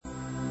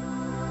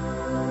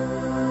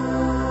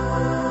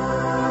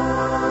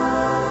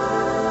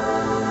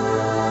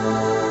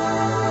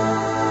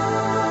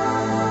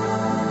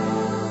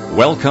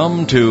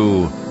Welcome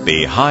to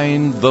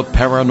Behind the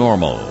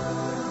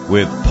Paranormal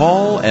with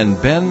Paul and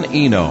Ben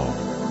Eno.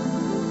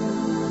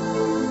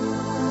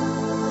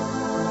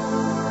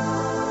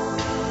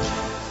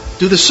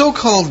 Do the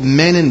so-called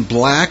men in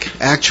black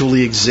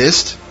actually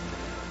exist?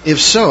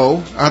 If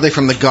so, are they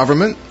from the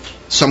government,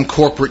 some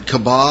corporate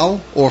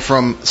cabal, or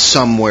from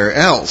somewhere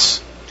else?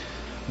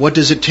 What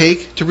does it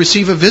take to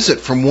receive a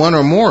visit from one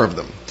or more of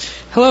them?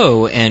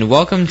 Hello, and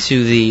welcome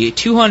to the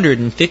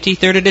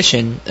 253rd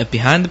edition of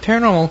Behind the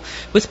Paranormal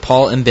with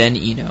Paul and Ben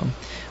Eno.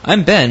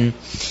 I'm Ben,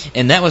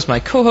 and that was my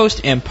co-host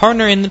and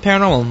partner in the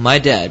paranormal, my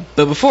dad.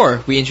 But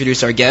before we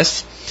introduce our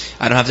guests,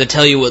 I don't have to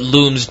tell you what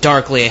looms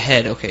darkly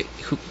ahead. Okay,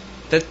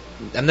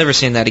 I'm never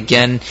saying that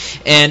again.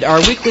 And our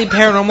weekly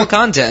paranormal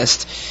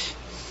contest.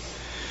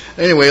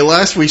 Anyway,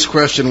 last week's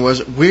question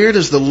was, where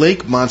does the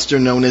lake monster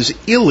known as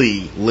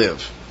Illy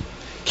live?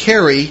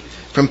 Carrie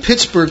from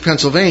Pittsburgh,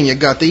 Pennsylvania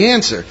got the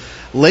answer.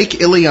 Lake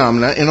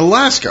Iliamna in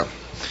Alaska. All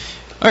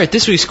right,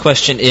 this week's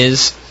question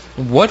is,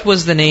 what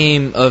was the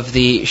name of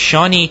the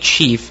Shawnee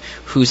chief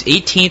whose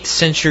 18th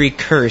century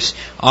curse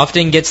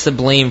often gets the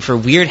blame for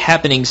weird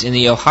happenings in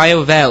the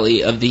Ohio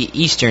Valley of the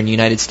eastern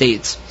United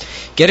States?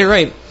 Get it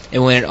right,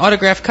 and win an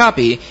autographed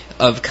copy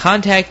of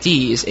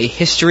Contactees, A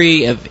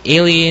History of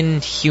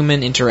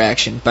Alien-Human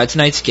Interaction by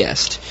tonight's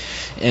guest.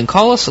 And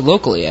call us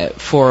locally at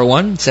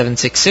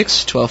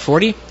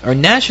 401-766-1240 or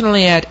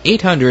nationally at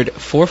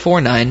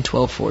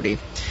 800-449-1240.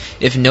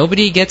 If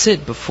nobody gets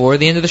it before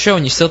the end of the show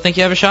and you still think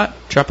you have a shot,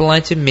 drop a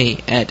line to me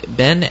at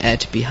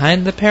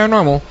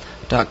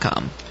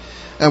ben@behindtheparanormal.com.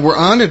 And we're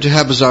honored to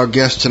have as our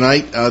guest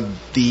tonight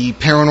the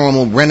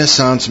paranormal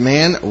renaissance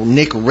man,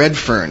 Nick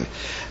Redfern.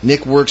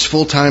 Nick works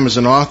full-time as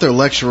an author,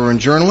 lecturer, and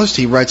journalist.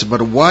 He writes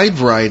about a wide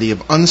variety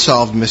of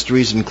unsolved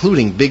mysteries,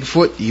 including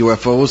Bigfoot,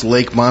 UFOs,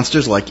 lake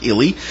monsters like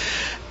Illy.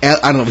 I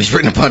don't know if he's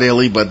written about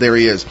Illy, but there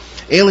he is.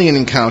 Alien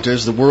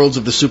encounters, the worlds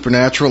of the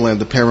supernatural and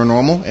the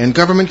paranormal, and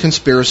government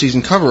conspiracies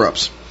and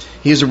cover-ups.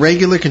 He is a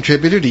regular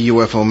contributor to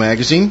UFO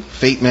Magazine,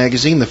 Fate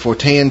Magazine, the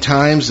Fortean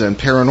Times, and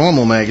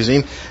Paranormal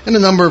Magazine, and a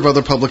number of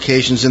other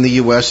publications in the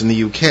U.S. and the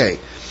U.K.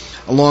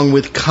 Along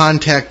with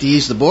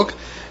Contactees, the book,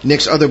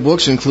 Nick's other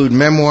books include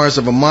Memoirs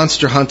of a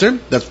Monster Hunter.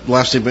 That's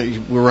last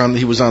time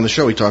he was on the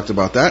show. He talked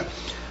about that.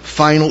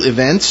 Final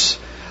Events,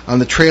 On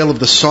the Trail of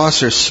the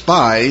Saucer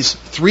Spies,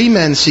 Three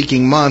Men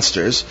Seeking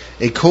Monsters,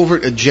 A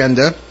Covert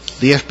Agenda,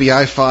 The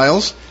FBI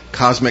Files,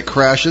 Cosmic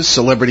Crashes,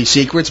 Celebrity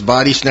Secrets,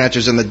 Body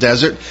Snatchers in the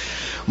Desert,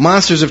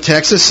 Monsters of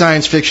Texas,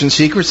 Science Fiction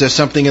Secrets, There's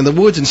Something in the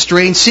Woods, and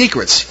Strange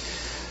Secrets.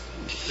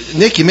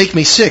 Nick, you make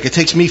me sick. It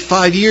takes me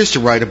 5 years to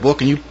write a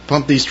book, and you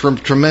pump these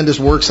tremendous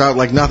works out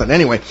like nothing.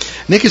 Anyway,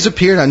 Nick has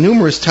appeared on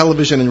numerous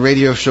television and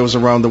radio shows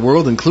around the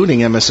world, including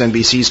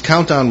MSNBC's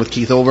Countdown with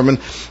Keith Olbermann,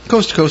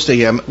 Coast to Coast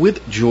AM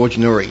with George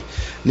Noory.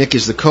 Nick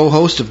is the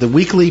co-host of the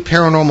weekly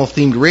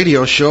paranormal-themed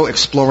radio show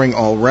Exploring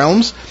All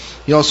Realms.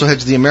 He also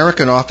heads the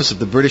American office of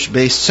the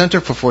British-based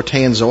Center for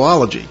Fortean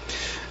Zoology,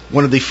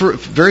 one of the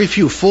very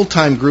few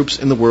full-time groups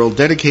in the world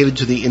dedicated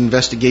to the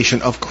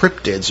investigation of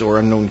cryptids or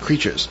unknown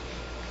creatures.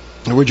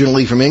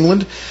 Originally from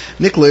England,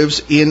 Nick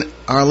lives in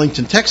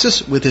Arlington,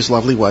 Texas, with his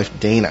lovely wife,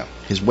 Dana.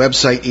 His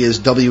website is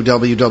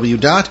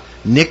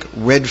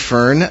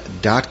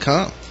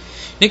www.nickredfern.com.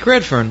 Nick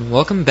Redfern,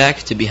 welcome back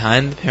to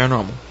Behind the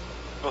Paranormal.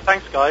 Well,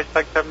 thanks, guys.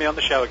 Thanks for having me on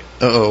the show again.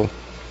 Uh-oh.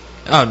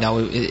 Oh, no,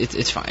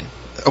 it's fine.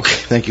 Okay,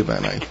 thank you,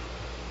 Ben. I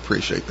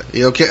appreciate that.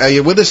 You okay? Are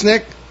you with us,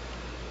 Nick?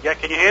 Yeah,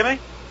 can you hear me?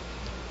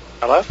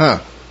 Hello? Huh.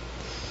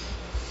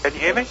 Can you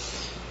hear me?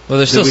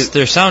 Well,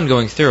 there's sound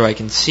going through. I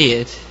can see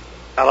it.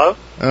 Hello?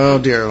 Oh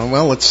dear.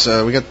 Well, let's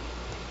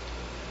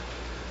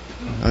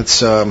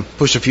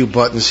push a few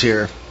buttons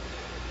here.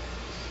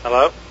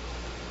 Hello?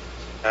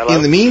 Hello?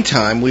 In the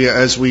meantime,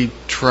 as we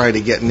try to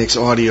get Nick's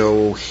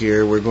audio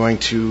here, we're going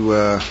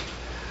to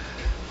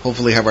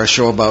hopefully have our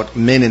show about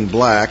Men in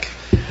Black.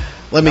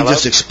 Let me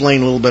just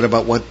explain a little bit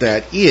about what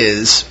that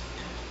is.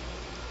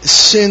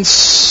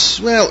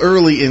 Since,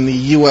 early in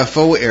the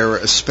UFO era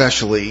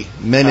especially,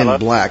 men in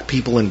black,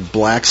 people in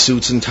black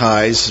suits and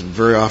ties,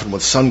 very often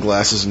with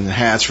sunglasses and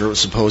hats,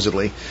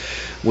 supposedly,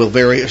 will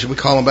vary. Should we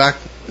call them back?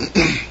 We'll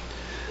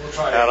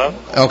try. Hello?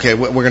 Okay,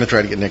 we're going to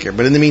try to get Nick here.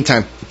 But in the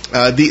meantime,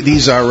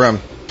 these are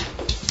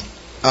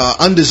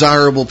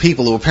undesirable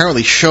people who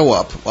apparently show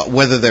up,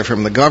 whether they're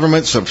from the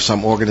government,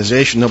 some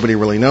organization, nobody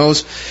really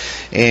knows.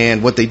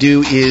 And what they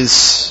do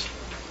is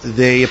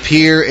they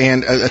appear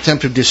and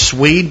attempt to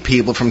dissuade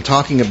people from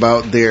talking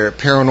about their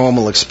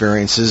paranormal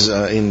experiences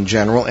in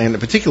general, and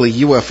particularly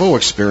UFO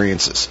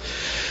experiences.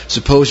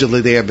 Supposedly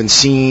they have been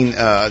seen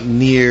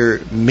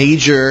near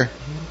major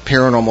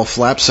paranormal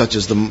flaps, such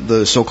as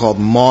the so-called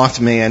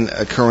Mothman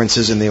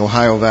occurrences in the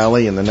Ohio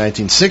Valley in the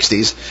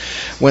 1960s,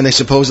 when they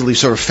supposedly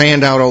sort of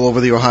fanned out all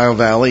over the Ohio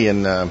Valley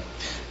in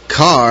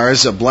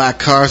cars, black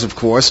cars, of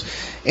course,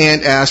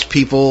 and asked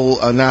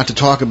people not to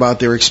talk about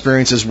their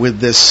experiences with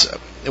this,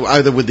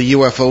 either with the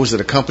UFOs that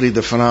accompanied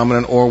the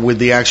phenomenon or with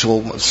the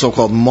actual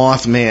so-called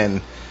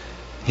Mothman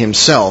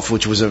himself,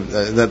 which was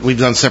that we've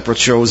done separate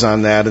shows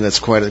on that, and it's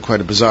quite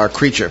a bizarre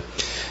creature.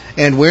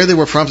 and where they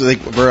were from. So they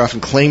very often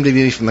claim to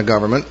be from the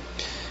government.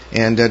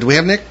 And do we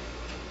have Nick?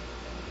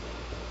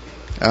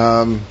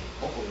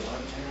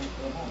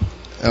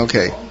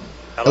 Okay.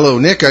 Hello,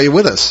 Nick. Are you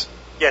with us?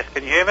 Yes,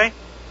 can you hear me?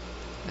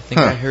 I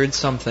think I heard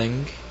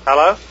something.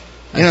 Hello?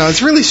 You know,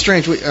 it's really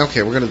strange.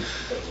 Okay, we're going to...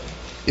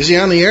 Is he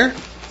on the air?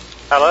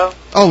 Hello?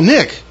 Oh,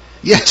 Nick.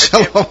 Yes,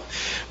 hello.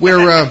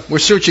 We're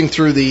searching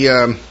through the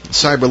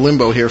cyber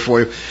limbo here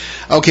for you.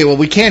 Okay, well,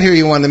 we can't hear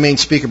you on the main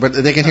speaker, but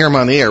they can hear him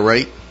on the air,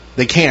 right?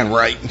 They can,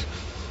 right?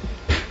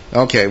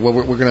 Okay, well,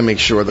 we're going to make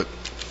sure that...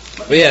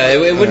 But yeah,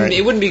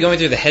 it wouldn't be going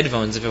through the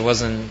headphones if it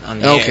wasn't on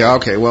the air.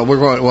 Okay. Well,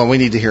 we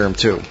need to hear him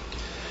too.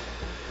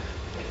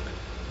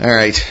 All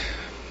right.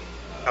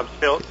 I'm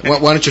still... Why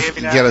don't you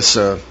get us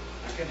a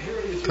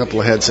couple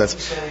of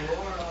headsets?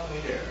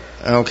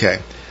 Okay.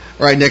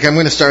 All right, Nick, I'm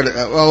going to start...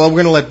 we're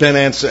going to let Ben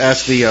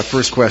ask the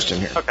first question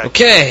here.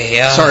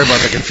 Okay. Sorry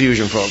about the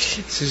confusion, folks.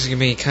 This is going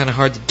to be kind of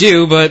hard to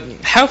do, but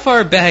how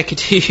far back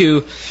do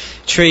you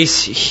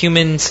trace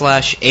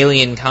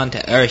human/alien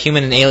contact, or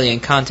human and alien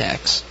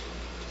contacts?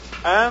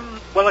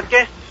 Well, I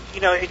guess,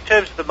 in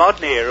terms of the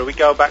modern era, we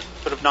go back to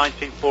sort of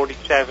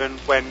 1947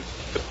 when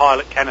the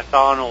pilot Kenneth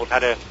Arnold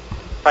had a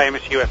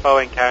famous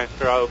UFO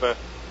encounter over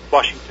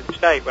Washington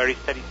State, where he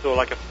said he saw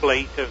like a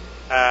fleet of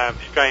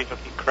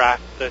strange-looking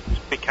craft that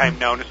became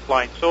known as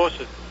flying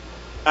saucers.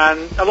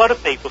 And a lot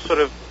of people sort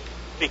of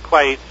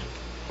equate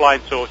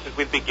flying saucers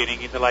with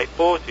beginning in the late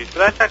 40s, but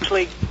that's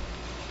actually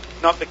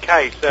not the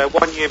case.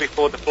 1 year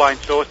before the flying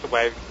saucer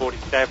wave in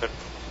 47,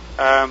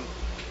 there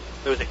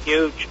was a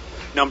huge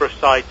number of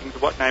sightings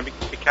of what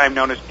became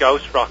known as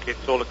ghost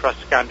rockets all across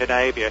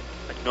Scandinavia,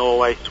 like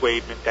Norway,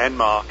 Sweden and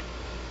Denmark.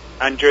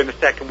 And during the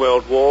Second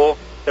World War,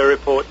 there were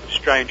reports of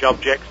strange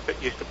objects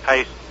that used to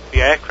pace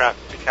the aircraft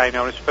that became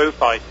known as Foo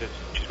Fighters,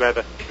 which is where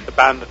the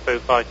band the Foo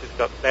Fighters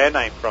got their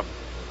name from.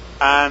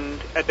 And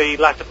at the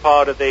latter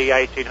part of the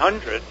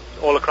 1800s,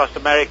 all across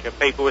America,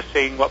 people were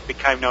seeing what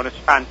became known as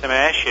phantom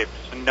airships,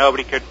 and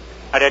nobody could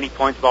at any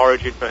point of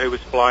origin for who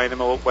was flying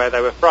them or where they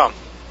were from.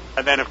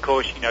 And then, of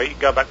course, you can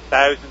go back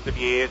thousands of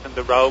years, and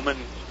the Romans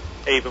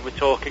even were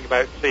talking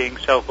about seeing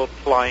so-called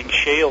flying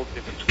shields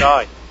in the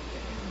sky.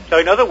 So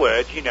in other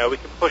words, we can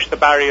push the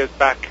barriers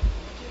back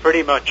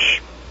pretty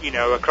much,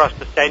 across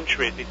the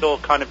centuries. It's all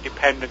kind of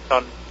dependent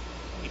on,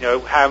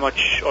 how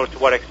much or to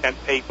what extent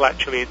people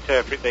actually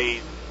interpret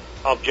these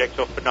objects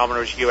or phenomena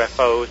as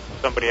UFOs.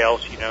 Somebody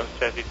else,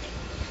 says it's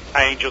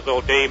angels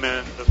or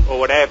demons or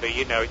whatever,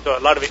 So a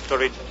lot of it's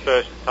sort of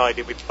interspersed and tied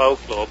in with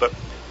folklore, but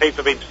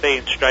people have been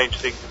seeing strange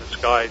things in the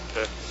skies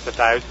for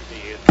thousands of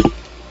years.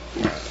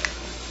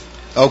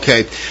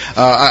 Okay.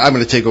 I'm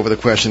going to take over the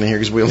question here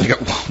because we only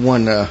got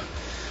one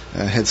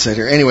headset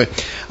here. Anyway,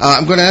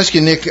 I'm going to ask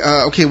you, Nick,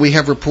 we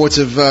have reports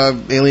of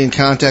alien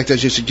contact,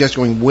 as you suggest,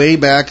 going way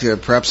back,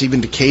 perhaps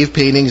even to cave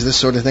paintings, this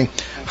sort of thing.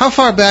 How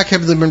far back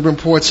have there been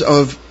reports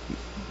of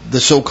the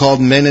so-called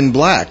men in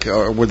black?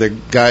 Or were there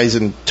guys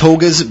in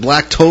togas,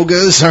 black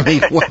togas? I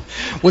mean,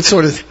 what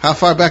sort of, how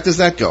far back does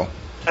that go?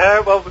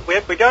 Well,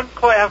 we don't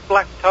quite have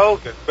black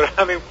togas, but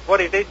I mean, what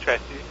is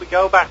interesting is we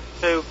go back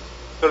to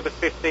sort of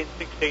the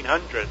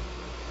 1600s,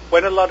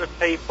 when a lot of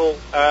people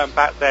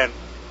back then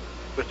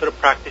were sort of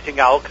practicing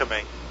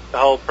alchemy, the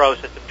whole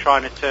process of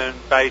trying to turn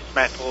base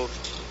metals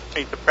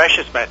into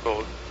precious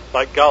metals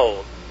like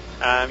gold.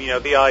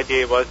 The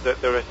idea was that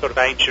there were sort of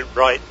ancient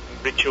rites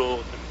and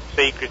rituals and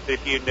secrets.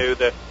 If you knew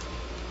the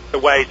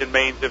ways and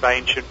means of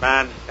ancient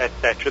man,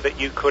 etc., that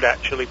you could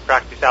actually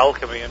practice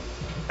alchemy and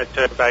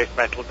turn base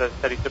metals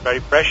into very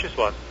precious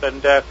ones.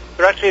 And there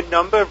are actually a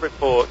number of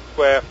reports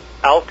where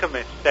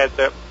alchemists said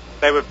that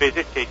they were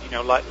visited,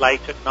 like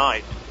late at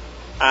night,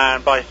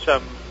 and by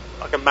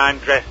like a man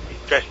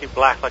dressed in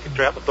black, like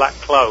a black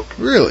cloak.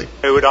 Really?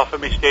 Who would offer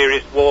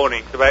mysterious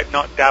warnings about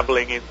not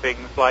dabbling in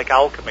things like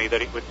alchemy,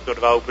 that it would sort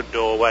of open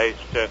doorways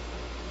to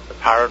the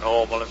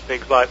paranormal and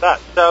things like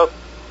that. So,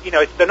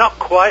 they're not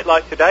quite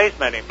like today's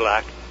Men in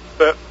Black,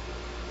 but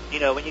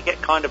when you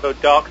get kind of a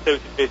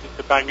dark-suited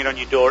visitor banging on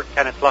your door at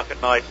 10 o'clock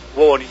at night,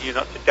 warning you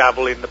not to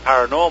dabble in the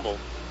paranormal,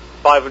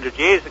 500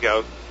 years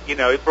ago,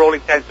 for all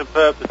intents and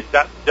purposes,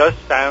 that does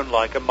sound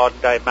like a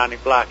modern-day Man in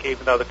Black,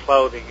 even though the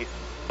clothing is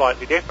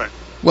slightly different.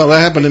 Well,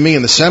 that happened to me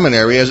in the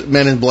seminary, as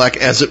Men in Black,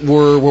 as it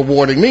were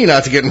warning me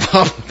not to get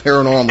involved with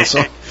paranormal.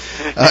 So,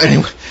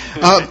 anyway,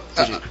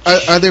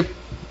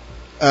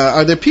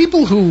 are there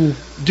people who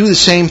do the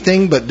same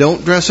thing but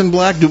don't dress in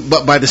black?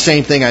 But by the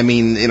same thing, I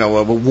mean,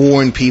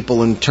 warn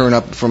people and turn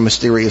up from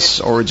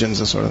mysterious origins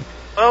and sort of.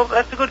 Well,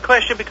 that's a good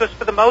question, because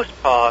for the most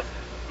part,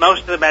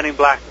 most of the Men in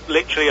Black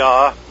literally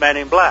are Men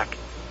in Black.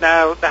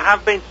 Now, there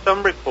have been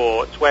some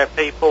reports where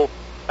people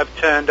have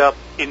turned up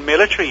in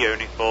military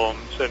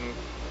uniforms and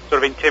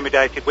sort of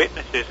intimidated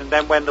witnesses, and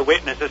then when the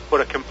witness has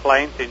put a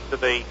complaint into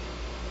the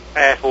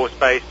Air Force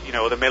base,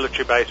 or the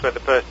military base where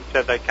the person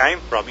said they came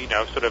from,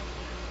 sort of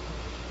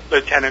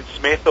Lieutenant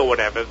Smith or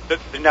whatever,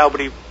 there's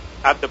nobody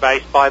at the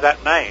base by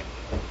that name.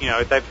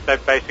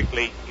 They've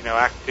basically,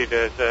 acted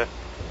as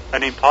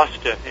an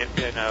imposter,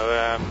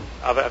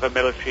 of a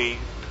military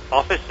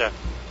officer.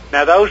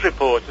 Now, those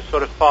reports are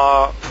sort of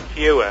far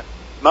fewer.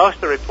 Most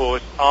of the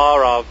reports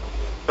are of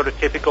sort of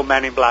typical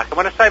Men in Black. And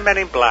when I say Men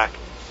in Black,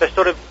 they're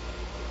sort of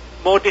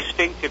more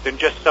distinctive than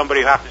just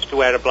somebody who happens to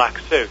wear a black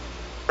suit.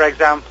 For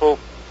example,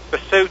 the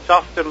suits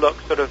often look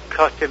sort of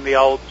cut in the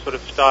old sort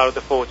of style of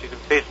the 40s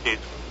and 50s.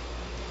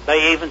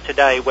 They even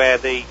today wear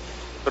the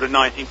sort of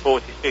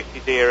 1940s,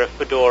 50s era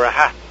fedora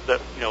hats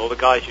that, all the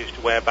guys used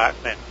to wear back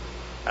then.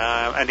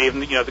 And even,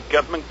 the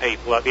government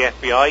people, like the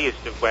FBI,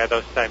 used to wear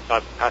those same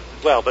types of hats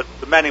as well. But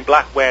the Men in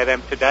Black wear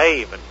them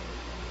today even.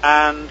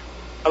 And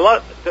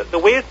the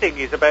weird thing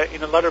is about,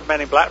 in a lot of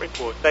Men in Black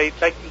reports, they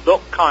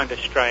look kind of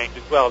strange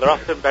as well. They're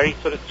often very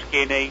sort of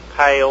skinny,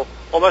 pale,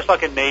 almost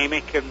like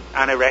anemic and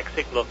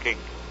anorexic looking.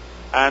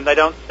 And they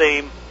don't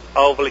seem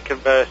overly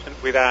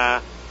conversant with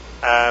our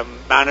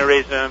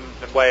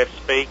mannerisms and way of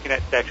speaking,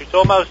 etc. It's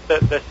almost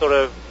that they're sort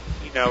of,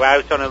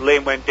 out on a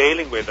limb when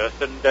dealing with us,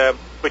 and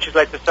which has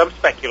led to some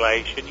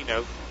speculation,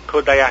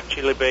 could they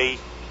actually be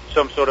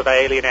some sort of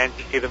alien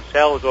entity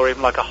themselves, or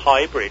even like a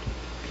hybrid,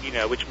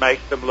 which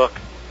makes them look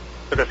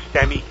sort of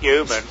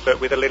semi-human, but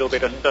with a little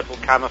bit of subtle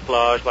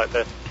camouflage, like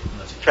the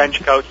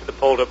trench coats with the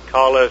pulled-up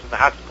collars and the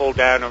hats pulled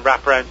down and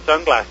wrap-around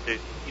sunglasses,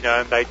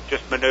 and they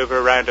just maneuver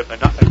around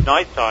at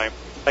night time.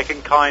 They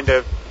can kind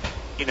of,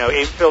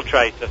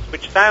 infiltrate us,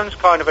 which sounds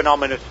kind of an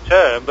ominous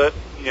term, but,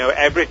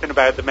 everything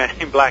about the Men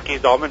in Black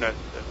is ominous.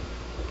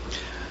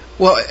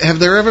 Well, have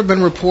there ever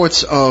been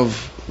reports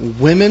of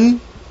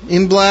women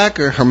in black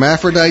or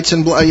hermaphrodites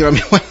in black?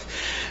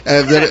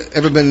 Have there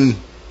ever been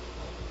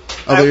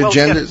other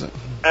genders? Yeah.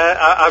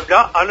 I'm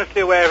not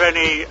honestly aware of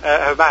any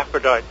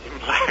hermaphrodites in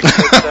black.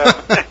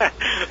 But,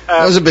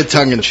 that was a bit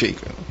tongue-in-cheek.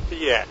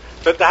 Yeah,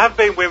 but there have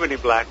been women in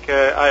black.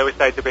 I always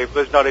say to people,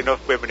 there's not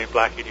enough women in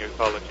black in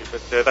ufology,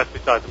 but that's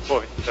beside the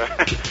point.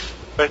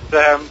 But,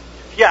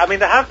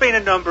 there have been a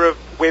number of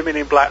women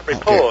in black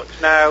reports.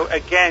 Okay. Now,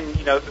 again,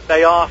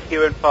 they are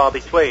few and far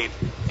between.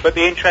 But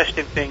the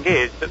interesting thing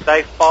is that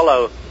they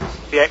follow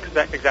the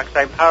exact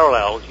same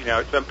parallels.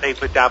 It's when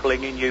people are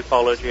dabbling in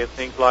ufology and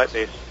things like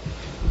this,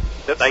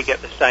 that they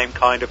get the same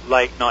kind of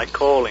late-night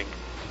calling.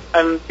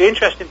 And the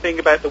interesting thing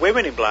about the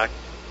women in black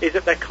is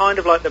that they're kind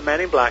of like the Men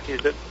in Black,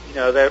 is that,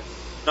 they're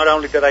not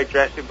only do they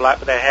dress in black,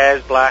 but their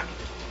hair's black.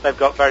 They've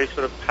got very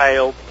sort of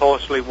pale,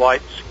 porcelain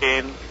white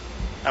skin,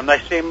 and they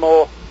seem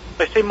more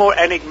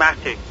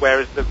enigmatic,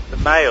 whereas the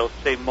males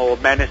seem more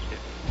menacing.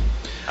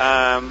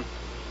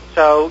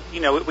 So,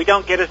 we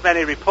don't get as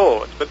many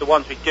reports, but the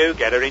ones we do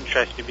get are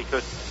interesting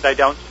because they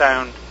don't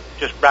sound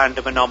just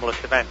random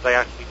anomalous events. They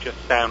actually just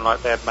sound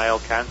like their male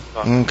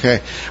counterparts.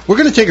 Okay. We're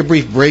going to take a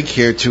brief break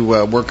here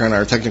to work on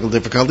our technical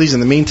difficulties.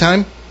 In the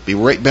meantime, be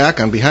right back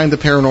on Behind the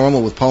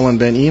Paranormal with Paul and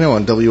Ben Eno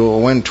on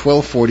WON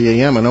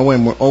 1240 AM and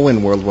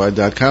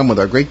ONWorldwide.com with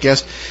our great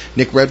guest,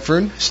 Nick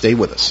Redfern. Stay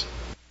with us.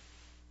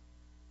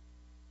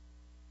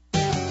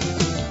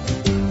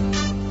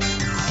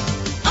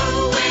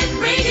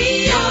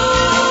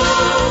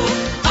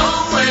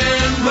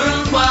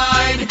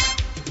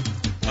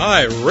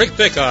 Hi, Rick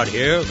Pickard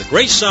here. The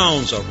great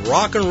sounds of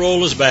rock and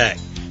roll is back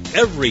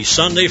every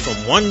Sunday from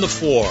 1 to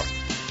 4.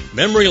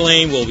 Memory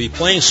Lane will be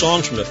playing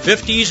songs from the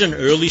 50s and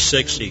early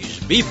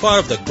 60s. Be part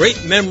of the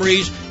great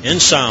memories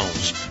and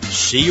sounds.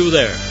 See you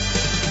there.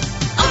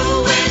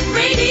 ON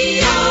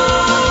Radio,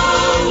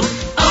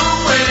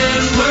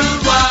 ON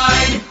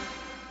Worldwide.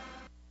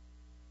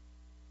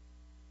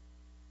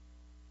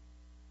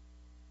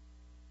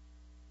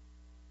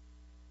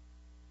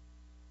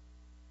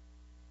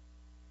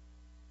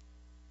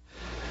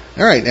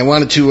 All right, I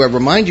wanted to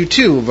remind you,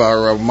 too, of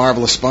our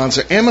marvelous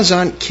sponsor,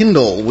 Amazon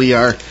Kindle. We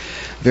are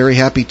very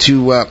happy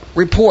to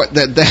report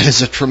that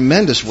is a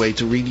tremendous way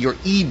to read your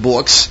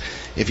e-books.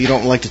 If you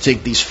don't like to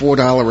take these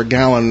 $4 a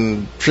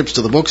gallon trips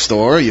to the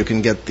bookstore, you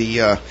can get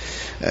the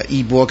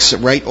e-books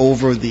right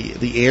over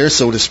the air,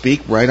 so to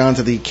speak, right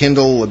onto the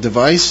Kindle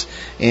device,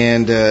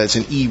 and it's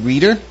an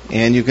e-reader,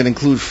 and you can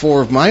include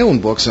 4 of my own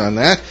books on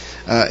that,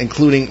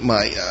 including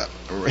my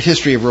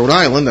History of Rhode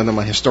Island under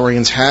my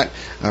historian's hat,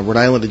 Rhode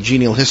Island, A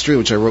Genial History,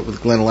 which I wrote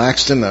with Glenn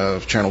Laxton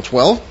of Channel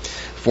 12,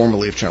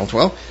 formerly of Channel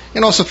 12,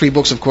 and also 3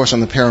 books, of course, on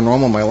the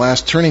paranormal. My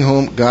last, Turning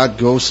Home, God,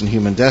 Ghosts, and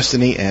Human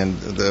Destiny, and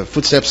The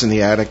Footsteps in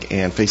the Attic,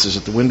 and Faces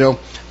at the Window.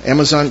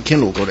 Amazon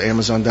Kindle. Go to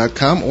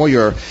Amazon.com or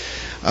your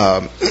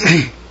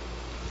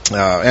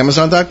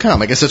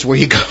Amazon.com. I guess that's where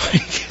you go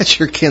and get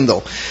your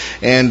Kindle.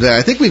 And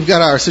I think we've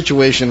got our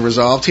situation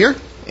resolved here.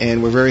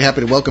 And we're very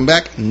happy to welcome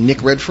back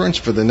Nick Redfern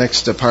for the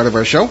next part of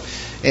our show.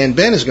 And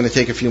Ben is going to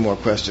take a few more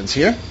questions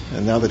here.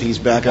 And now that he's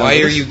back on.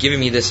 Why are you giving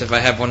me this if I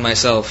have one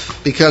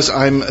myself? Because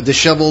I'm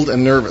disheveled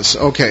and nervous.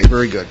 Okay,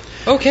 very good.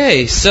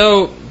 Okay,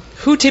 so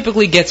who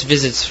typically gets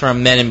visits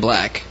from Men in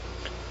Black?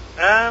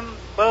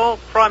 Well,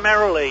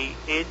 primarily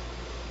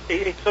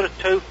it's sort of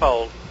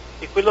twofold.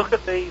 If we look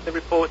at the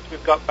reports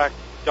we've got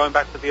going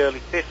back to the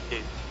early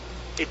 50s,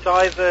 it's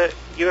either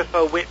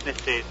UFO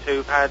witnesses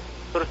who've had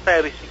sort of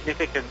fairly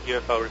significant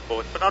UFO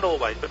reports, but not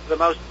always, but for the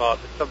most part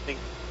there's something,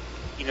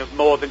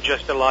 more than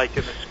just a light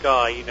in the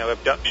sky,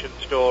 abduction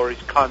stories,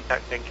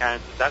 contact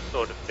encounters, that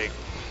sort of thing.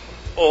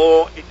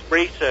 Or it's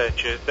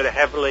researchers that are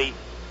heavily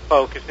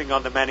focusing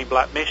on the Men in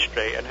Black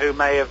mystery and who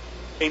may have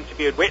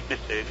interviewed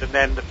witnesses, and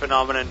then the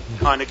phenomenon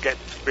kind of gets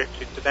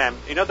scripted to them.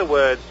 In other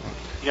words,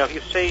 if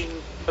you've seen,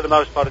 for the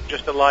most part,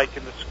 just a light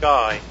in the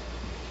sky,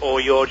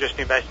 or you're just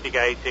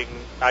investigating,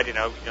 I don't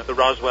know, the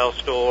Roswell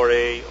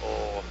story,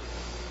 or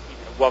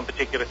one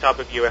particular type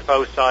of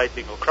UFO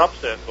sighting or crop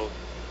circles,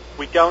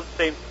 we don't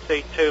seem to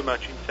see too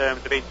much in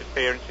terms of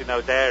interference in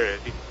those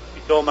areas.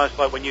 It's almost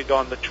like when you go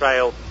on the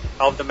trail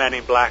of the Men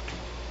in Black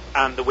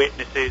and the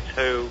witnesses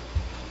who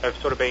have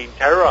sort of been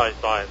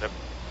terrorized by them,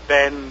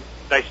 then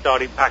they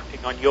start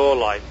impacting on your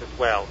life as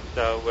well.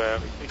 So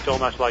it's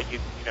almost like you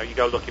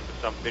go looking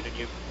for something and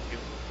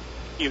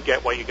you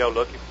get what you go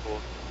looking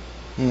for.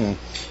 All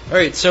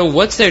right, so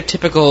what's their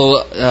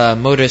typical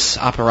modus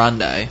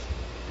operandi?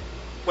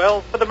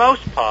 Well, for the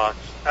most part,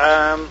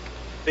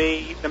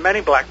 the Men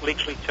in Black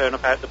literally turn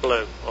up out the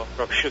blue, or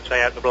I should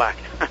say out the black.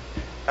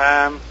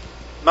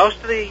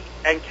 Most of the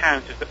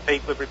encounters that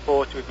people have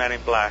reported with Men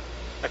in Black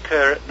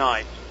occur at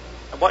night.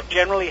 And what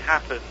generally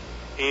happens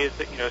is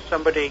that,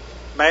 somebody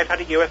may have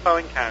had a UFO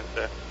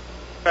encounter,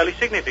 a fairly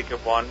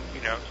significant one,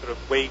 sort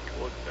of week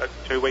or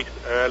 2 weeks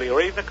early,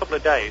 or even a couple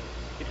of days.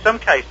 In some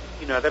cases,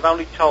 they've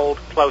only told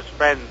close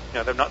friends.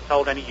 They've not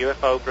told any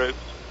UFO groups,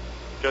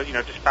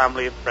 just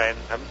family and friends.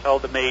 Haven't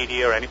told the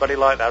media or anybody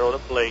like that, or the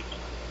police.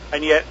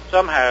 And yet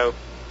somehow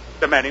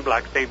the Men in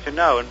Black seem to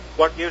know. And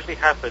what usually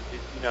happens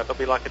is, there'll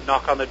be like a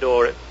knock on the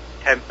door at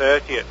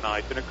 10:30 at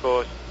night. And of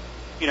course,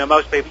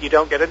 most people, you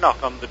don't get a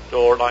knock on the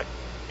door like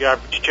your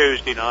average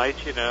Tuesday night,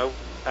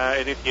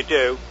 and if you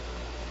do,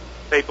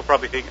 people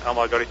probably think, oh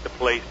my God, it's the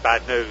police,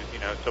 bad news,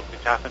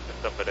 something's happened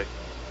to somebody.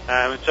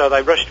 And so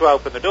they rush to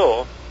open the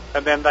door,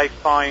 and then they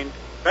find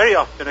very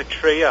often a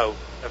trio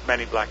of Men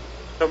in Black.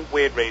 For some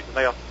weird reason,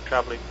 they often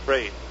travel in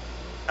threes.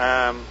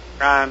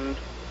 And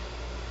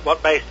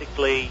what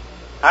basically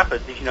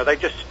happens is, they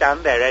just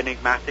stand there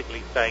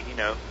enigmatically saying,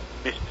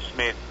 Mr.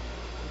 Smith,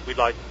 we'd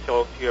like to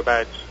talk to you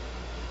about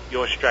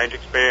your strange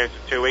experience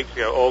of 2 weeks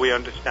ago, or we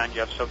understand you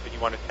have something you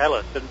want to tell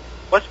us. And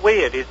what's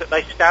weird is that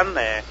they stand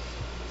there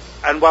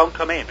and won't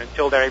come in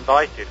until they're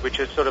invited, which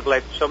has sort of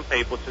led some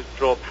people to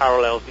draw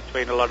parallels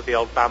between a lot of the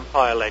old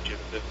vampire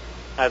legends of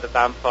how the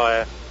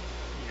vampire,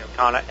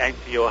 can't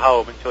enter your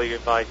home until you're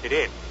invited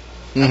in.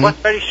 Mm-hmm. And what's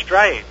very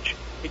strange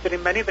is that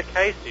in many of the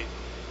cases,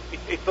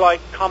 it's like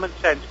common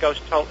sense goes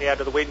totally out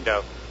of the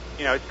window.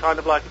 It's kind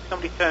of like if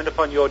somebody turned up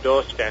on your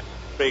doorstep,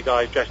 3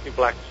 guys dressed in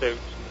black suits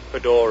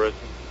and fedoras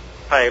and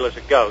pale as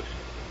a ghost,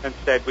 and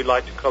said, we'd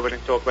like to come in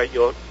and talk about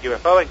your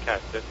UFO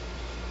encounter,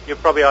 you'd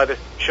probably either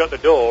shut the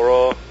door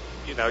or,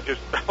 you'd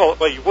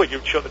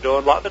shut the door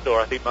and lock the door.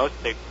 I think most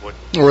people would.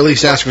 Or at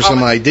least ask for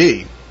some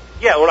ID.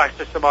 Yeah, or ask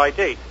for some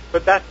ID.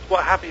 But that's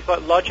what happens. It's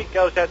like logic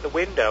goes out the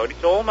window, and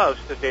it's almost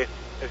as if,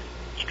 as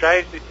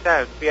strange as it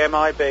sounds, the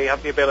MIB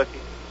have the ability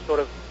to sort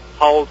of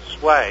hold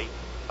sway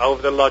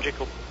over the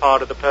logical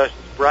part of the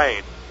person's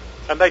brain.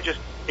 And they just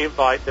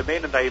invite them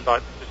in, and they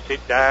invite them to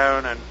sit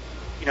down, and,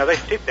 they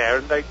sit there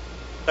and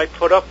they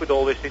put up with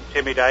all this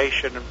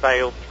intimidation and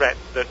veiled threats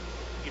that,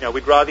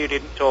 we'd rather you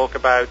didn't talk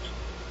about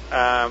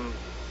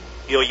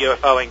your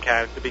UFO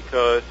encounter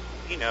because,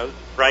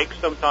 brakes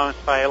sometimes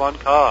fail on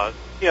cars.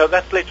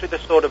 That's literally the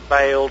sort of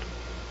veiled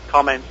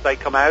comments they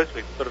come out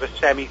with, sort of a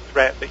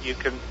semi-threat that you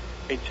can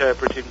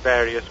interpret in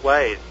various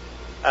ways.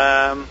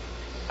 And,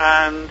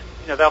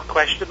 they'll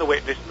question the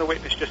witness, and the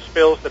witness just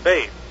spills the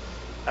beans.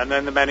 And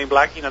then the Men in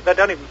Black, they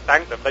don't even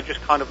thank them. They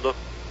just kind of look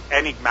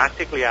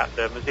enigmatically at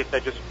them as if they're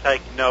just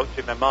taking notes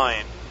in their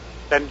mind.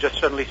 Then just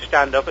suddenly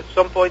stand up at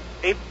some point,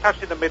 even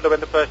perhaps in the middle of when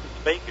the person's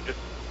speaking, just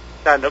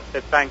stand up,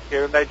 say thank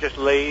you, and they just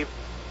leave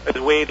as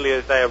weirdly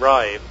as they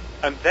arrive.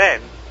 And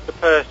then the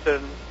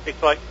person,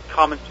 it's like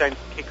common sense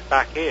kicks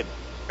back in.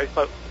 It's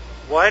like,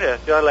 why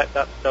did I let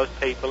those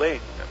people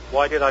in?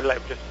 Why did I let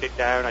them just sit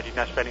down? I didn't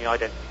ask for any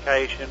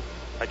identification.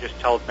 I just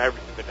told them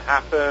everything that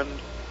happened,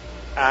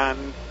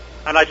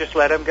 and I just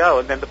let them go.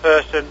 And then the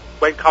person,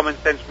 when common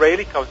sense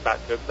really comes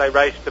back to them, they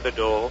race to the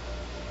door,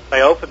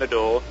 they open the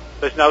door,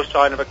 there's no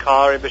sign of a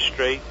car in the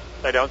street,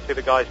 they don't see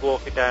the guys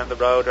walking down the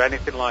road or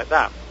anything like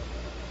that.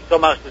 It's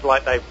almost as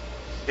like they've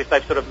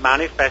sort of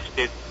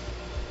manifested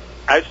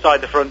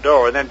outside the front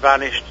door and then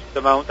vanished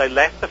the moment they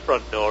left the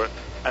front door.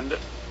 And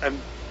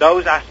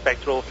those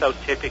aspects are also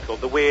typical,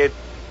 the weird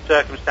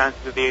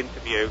circumstances of the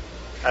interview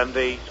and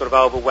the sort of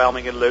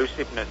overwhelming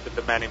elusiveness of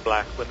the Men in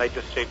Black when they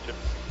just seem to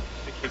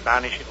keep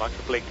vanishing like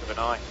the blink of an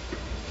eye.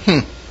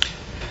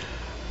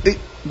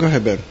 Go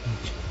ahead, Ben.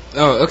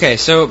 Oh, okay.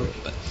 So,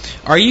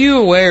 are you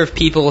aware of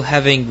people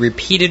having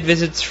repeated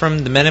visits from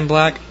the Men in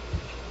Black?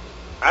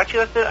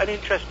 Actually, that's an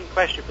interesting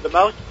question. For the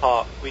most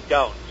part, we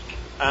don't.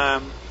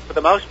 For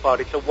the most part,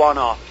 it's a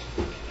one-off,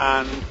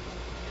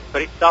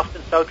 but it's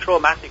often so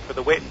traumatic for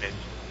the witness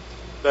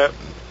that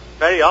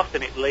very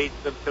often it leads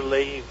them to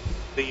leave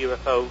the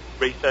UFO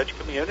research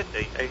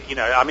community.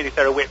 If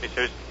they're a witness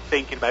who's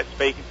thinking about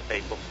speaking to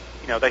people,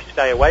 they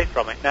stay away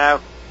from it. Now,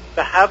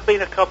 there have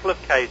been a couple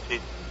of cases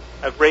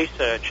of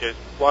researchers,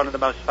 one of the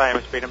most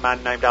famous being a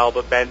man named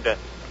Albert Bender,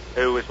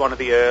 who was one of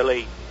the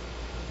early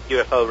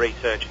UFO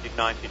researchers in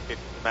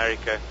 1950s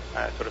America,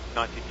 sort of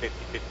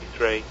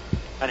 1950-53.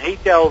 And he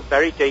delved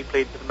very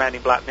deeply into the Men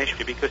in Black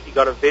mystery because he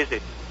got a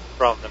visit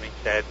from them, he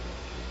said.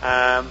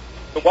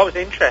 But what was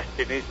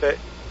interesting is that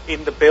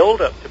in the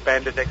build-up to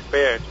Bender's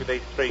experience with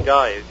these three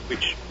guys,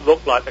 which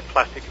looked like the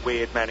classic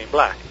weird Men in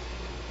Black,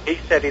 he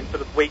said in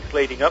sort of weeks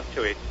leading up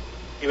to it,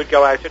 he would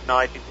go out at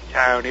night into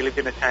town. He lived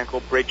in a town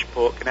called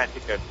Bridgeport,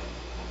 Connecticut.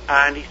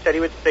 And he said he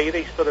would see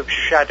these sort of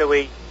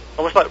shadowy,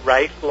 almost like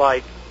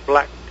wraith-like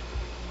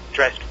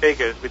black-dressed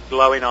figures with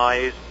glowing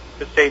eyes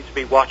that seemed to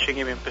be watching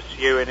him and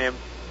pursuing him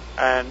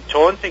and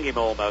taunting him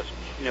almost.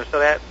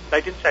 So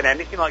they didn't sound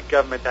anything like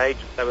government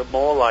agents. They were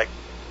more like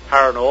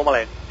paranormal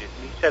entities.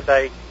 And he said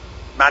they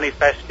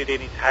manifested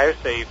in his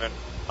house even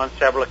on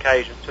several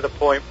occasions to the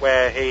point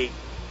where he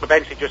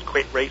eventually just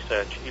quit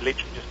research. He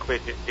literally just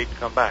quit it, didn't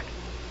come back,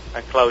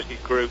 and closed his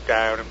group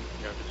down and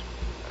just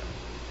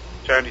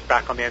turned his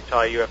back on the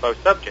entire UFO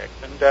subject.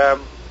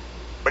 And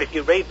but if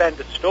you read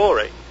Bender's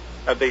story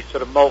of these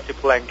sort of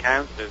multiple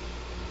encounters,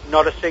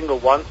 not a single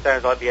one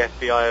sounds like the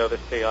FBI or the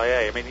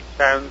CIA. I mean,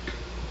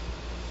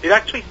 it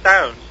actually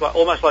sounds like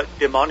almost like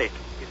demonic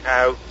is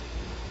how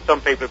some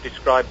people have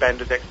described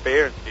Bender's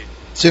experiences.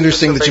 It's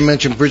interesting that you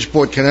mentioned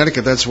Bridgeport,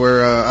 Connecticut. That's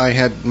where I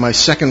had my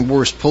second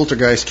worst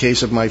poltergeist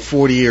case of my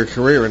 40-year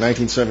career in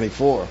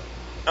 1974.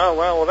 Oh,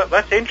 well,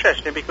 that's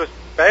interesting because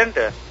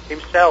Bender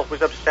himself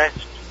was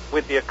obsessed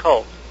with the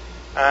occult.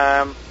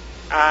 And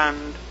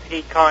he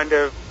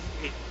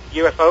his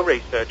UFO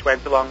research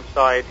went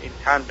alongside in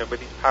tandem with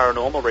his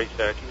paranormal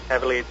research. He was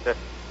heavily into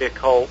the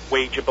occult,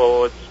 Ouija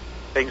boards,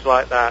 things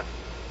like that.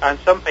 And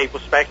some people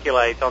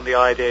speculate on the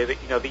idea that,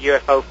 the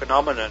UFO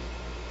phenomenon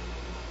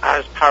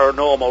has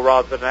paranormal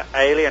rather than an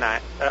alien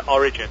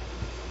origin.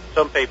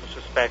 Some people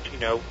suspect,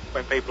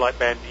 when people like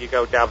Bender, you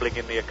go dabbling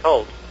in the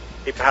occult,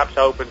 it perhaps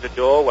opens a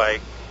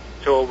doorway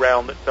to a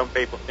realm that some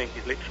people think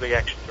is literally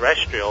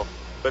extraterrestrial,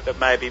 but that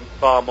may be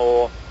far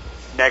more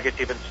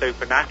negative and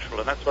supernatural.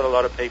 And that's what a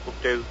lot of people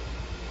do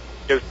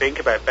think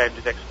about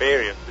Bender's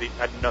experience. That it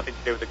had nothing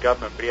to do with the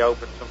government, but he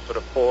opened some sort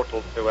of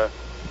portal to a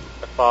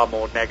far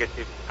more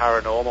negative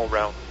paranormal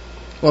realm.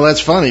 Well,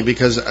 that's funny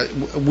because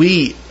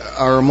we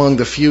are among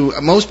the few.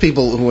 Most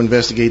people who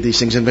investigate these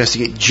things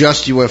investigate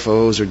just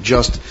UFOs or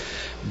just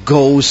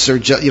ghosts or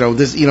just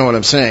this. You know what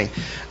I'm saying?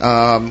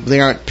 They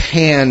aren't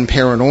pan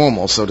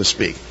paranormal, so to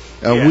speak.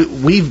 Yeah.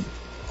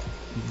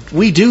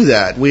 We do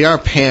that. We are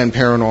pan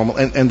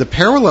paranormal, and the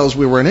parallels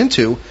we run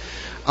into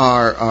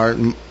are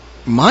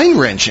mind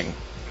wrenching,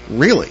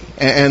 really.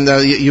 And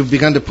you've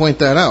begun to point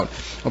that out.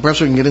 Well, perhaps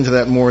we can get into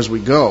that more as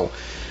we go.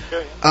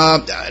 Sure.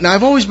 Now,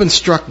 I've always been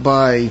struck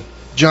by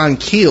John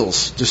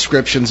Keel's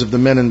descriptions of the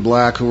Men in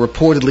Black who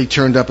reportedly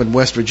turned up in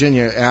West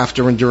Virginia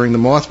after and during the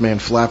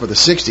Mothman flap of the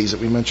 60s that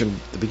we mentioned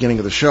at the beginning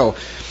of the show.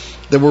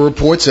 There were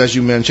reports, as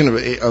you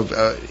mentioned,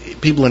 of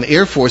people in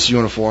Air Force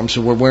uniforms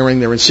who were wearing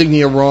their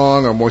insignia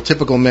wrong, or more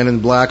typical Men in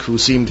Black who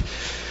seemed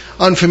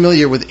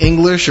unfamiliar with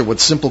English or with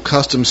simple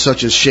customs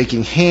such as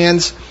shaking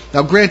hands.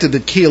 Now, granted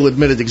that Keel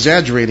admitted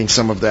exaggerating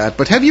some of that,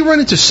 but have you run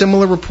into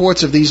similar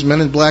reports of these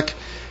Men in Black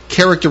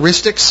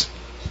characteristics?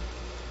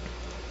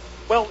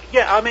 Well,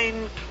 yeah, I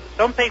mean,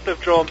 some people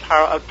have drawn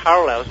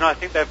parallels, and I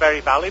think they're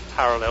very valid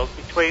parallels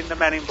between the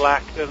Men in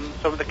Black and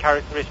some of the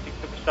characteristics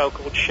of the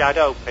so-called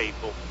shadow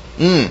people.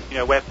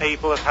 Where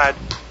people have had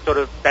sort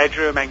of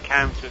bedroom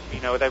encounters,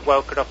 they've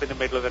woken up in the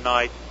middle of the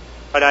night,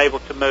 unable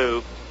to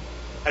move,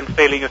 and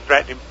feeling a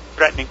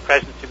threatening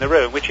presence in the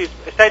room, which is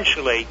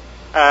essentially,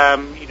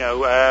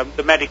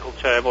 the medical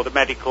term or the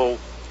medical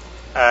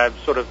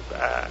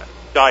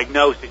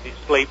diagnosis is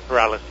sleep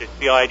paralysis,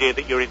 the idea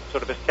that you're in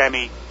sort of a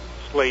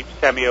semi-sleep,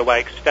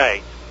 semi-awake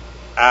state,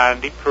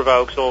 and it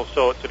provokes all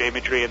sorts of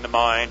imagery in the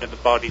mind, and the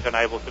body's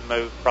unable to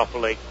move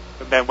properly.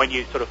 And then when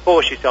you sort of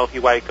force yourself,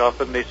 you wake up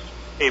and this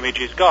image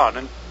is gone.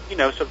 And,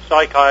 some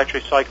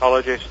psychiatrists,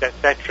 psychologists,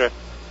 etc.,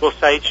 will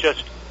say it's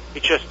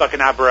just like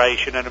an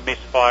aberration and a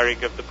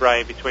misfiring of the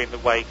brain between the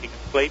waking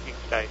and sleeping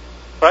state.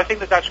 But I think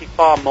there's actually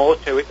far more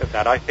to it than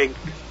that. I think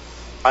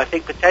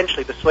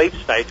potentially the sleep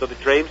state or the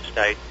dream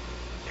state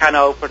can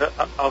open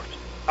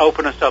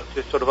us up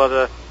to sort of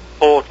other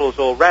portals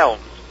or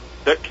realms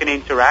that can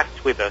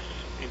interact with us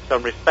in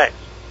some respects.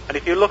 And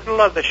if you look at a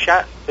lot of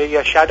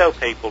the shadow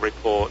people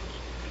reports,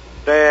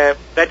 they're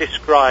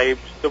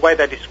described, the way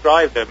they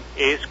describe them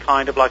is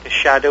kind of like a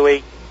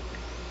shadowy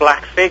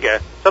black figure,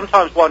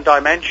 sometimes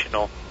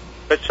one-dimensional,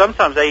 but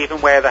sometimes they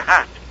even wear the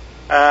hat,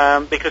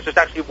 because there's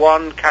actually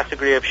one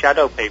category of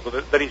shadow people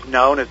that is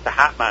known as the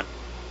Hat Man.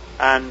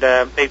 And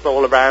people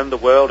all around the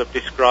world have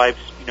described,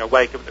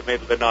 wake up in the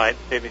middle of the night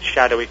in this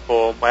shadowy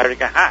form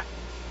wearing a hat.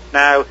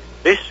 Now,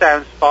 this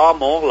sounds far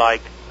more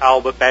like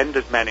Albert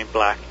Bender's Men in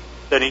Black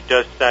than it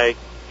does, say,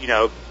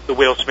 the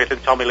Will Smith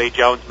and Tommy Lee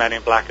Jones Men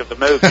in Black of the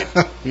movie.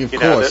 Of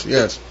course,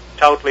 yes.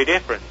 Totally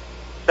different.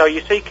 So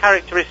you see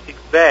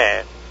characteristics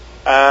there.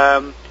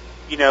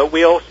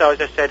 We also,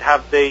 as I said,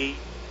 have the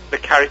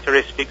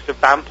characteristics of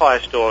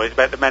vampire stories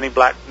about the Men in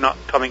Black not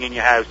coming in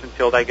your house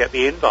until they get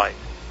the invite.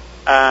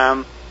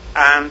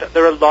 And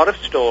there are a lot of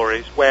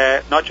stories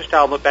where not just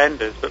helmet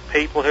benders, but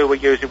people who were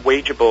using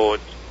Ouija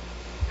boards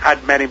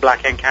had Men in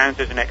Black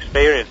encounters and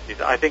experiences.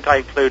 I think I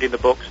include in the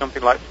book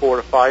something like 4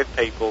 or 5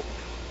 people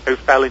who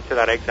fell into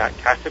that exact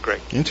category.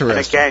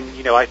 Interesting. And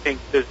again, I think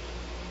there's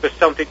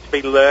something to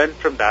be learned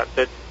from that,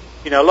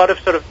 a lot of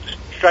sort of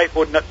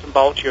straightforward nuts and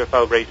bolts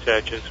UFO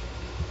researchers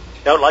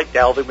don't like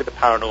delving with the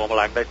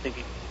paranormal angle. They think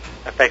it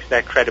affects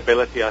their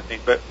credibility, I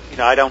think. But,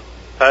 I don't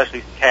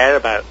personally care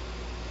about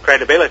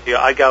credibility.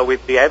 I go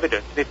with the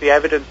evidence. And if the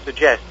evidence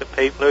suggests that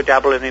people who are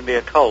dabbling in the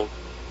occult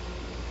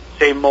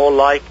seem more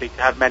likely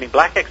to have Men in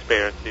Black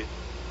experiences,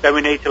 then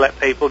we need to let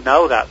people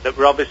know that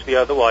we're obviously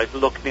otherwise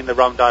looking in the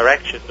wrong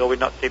direction, or we're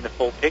not seeing the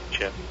full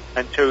picture,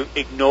 and to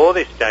ignore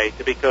this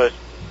data because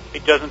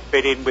it doesn't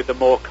fit in with the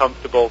more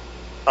comfortable,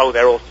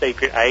 they're all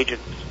secret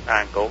agents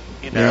angle.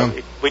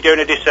 We're doing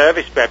a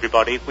disservice to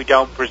everybody if we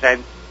don't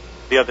present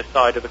the other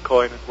side of the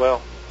coin as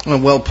well.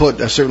 Well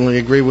put. I certainly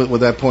agree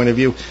with that point of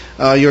view.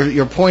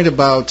 Your point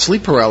about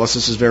sleep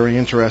paralysis is very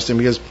interesting,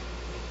 because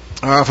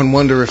I often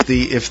wonder if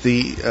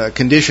the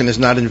condition is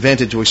not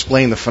invented to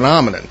explain the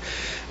phenomenon.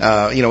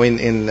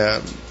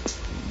 In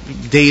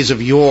days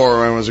of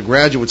yore, I was a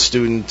graduate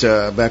student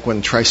back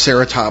when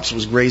Triceratops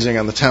was grazing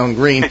on the town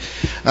green.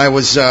 I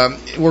was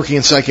working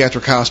in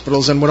psychiatric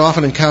hospitals and would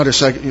often encounter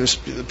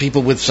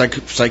people with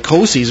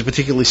psychoses,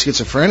 particularly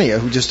schizophrenia,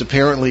 who just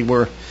apparently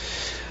were,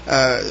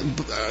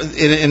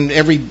 in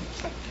every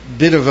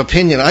bit of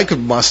opinion I could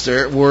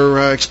muster,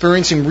 were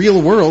experiencing real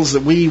worlds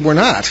that we were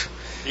not.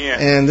 Yeah.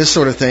 And this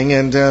sort of thing.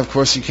 And, of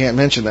course, you can't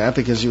mention that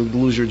because you'll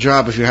lose your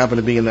job if you happen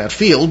to be in that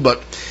field.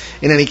 But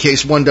in any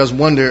case, one does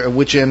wonder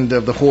which end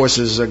of the horse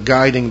is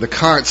guiding the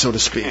cart, so to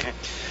speak.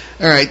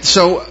 All right.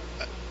 So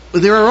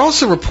there are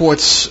also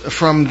reports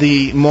from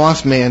the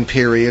Mothman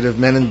period of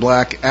Men in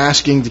Black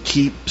asking to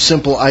keep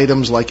simple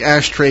items like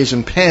ashtrays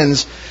and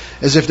pens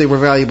as if they were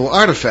valuable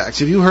artifacts.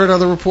 Have you heard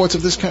other reports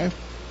of this kind?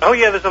 Oh,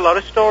 yeah. There's a lot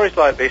of stories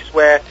like this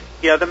where,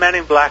 the Men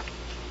in Black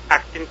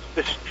act in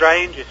the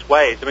strangest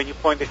ways. I mean, you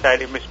point this out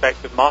in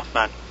respect of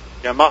Mothman.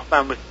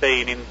 Mothman was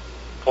seen in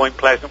Point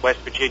Pleasant, West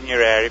Virginia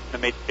area from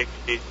the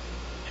mid-60s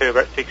to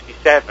about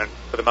 67,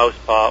 for the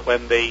most part,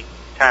 when the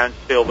town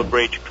Silver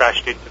Bridge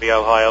crashed into the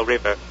Ohio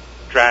River,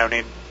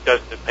 drowning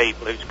dozens of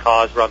people whose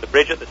cars were on the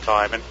bridge at the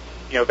time. And,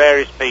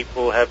 various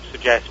people have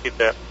suggested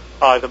that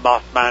either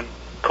Mothman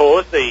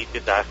caused the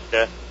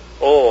disaster,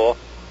 or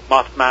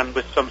Mothman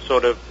was some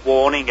sort of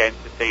warning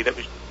entity that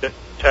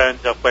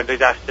turns up when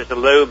disasters are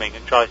looming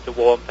and tries to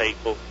warn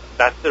people.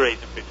 That's the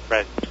reason for its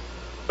presence.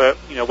 But,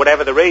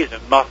 whatever the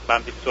reason,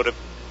 Mothman, this sort of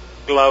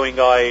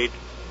glowing-eyed,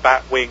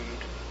 bat-winged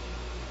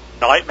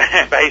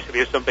nightmare,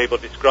 basically, as some people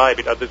describe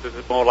it, others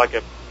as more like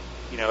a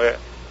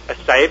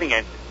saving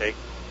entity,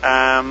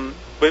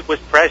 was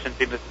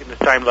present in the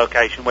same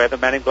location where the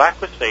Men in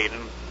Black were seen.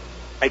 And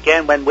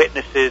again, when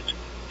witnesses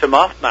to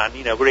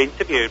Mothman, were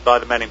interviewed by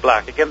the Men in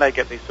Black, again, they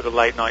get these sort of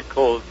late-night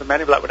calls. The Men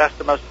in Black would ask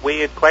the most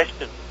weird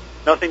questions.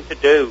 Nothing to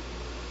do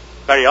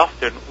very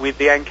often with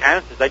the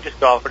encounters. They just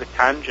go off at a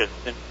tangent,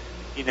 and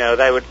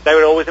they would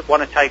always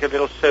want to take a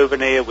little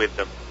souvenir with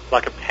them,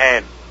 like a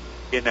pen,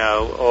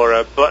 or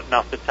a button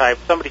off the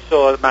table. Somebody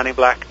saw the Man in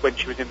Black when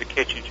she was in the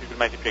kitchen. She was going to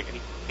make a drink, and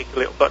he picked a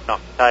little button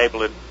off the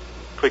table and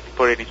quickly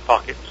put it in his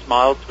pocket and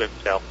smiled to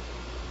himself.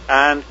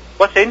 And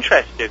what's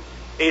interesting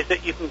is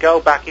that you can go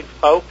back in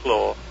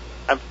folklore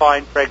and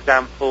find, for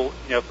example,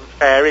 from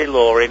fairy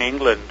lore in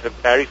England and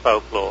fairy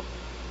folklore,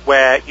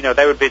 where,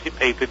 they would visit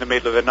people in the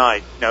middle of the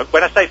night.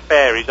 When I say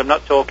fairies, I'm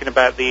not talking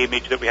about the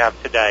image that we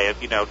have today of,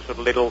 sort of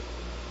little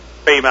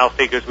female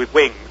figures with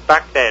wings.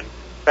 Back then,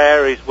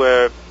 fairies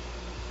were,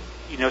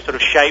 sort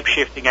of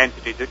shape-shifting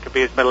entities that could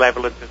be as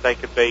malevolent as they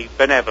could be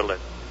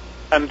benevolent.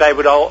 And they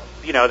would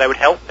they would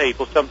help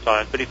people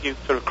sometimes, but if you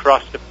sort of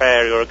crossed a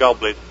fairy or a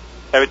goblin,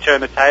 they would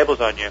turn the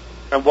tables on you.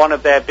 And one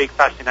of their big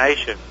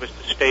fascinations was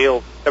to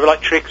steal. They were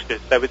like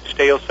tricksters. They would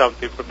steal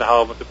something from the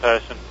home of the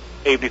person,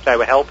 even if they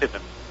were helping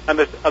them. And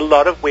there's a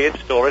lot of weird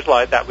stories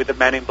like that with the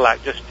Men in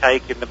Black just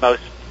taking the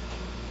most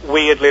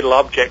weird little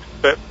objects,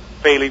 but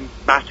feeling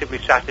massively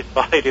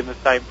satisfied in the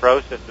same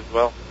process as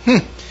well.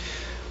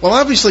 Well,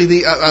 obviously,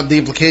 the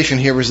implication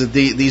here is that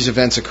these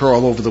events occur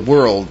all over the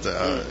world,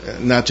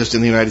 not just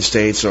in the United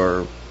States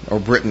or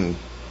Britain.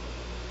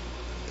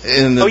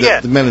 In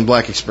the Men in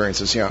Black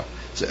experiences, yeah.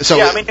 So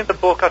yeah, I mean, in the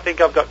book, I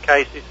think I've got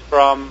cases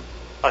from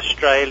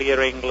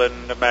Australia,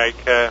 England,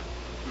 America,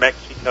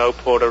 Mexico,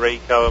 Puerto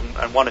Rico,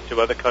 and one or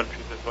two other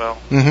countries as well.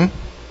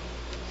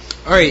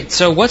 Mm-hmm. All right,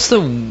 so what's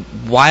the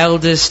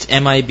wildest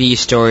MIB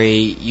story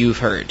you've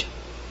heard?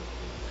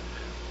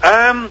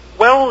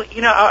 Well,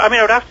 I mean,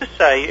 I would have to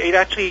say it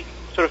actually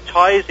sort of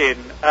ties in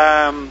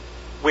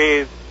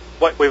with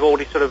what we've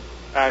already sort of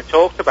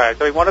talked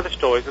about. I mean, one of the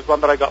stories was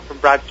one that I got from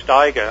Brad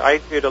Steiger. I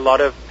interviewed a lot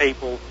of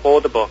people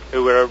for the book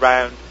who were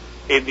around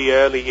in the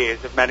early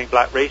years of Men in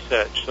Black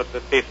research, sort of the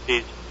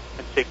 50s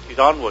and 60s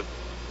onwards.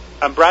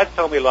 And Brad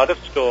told me a lot of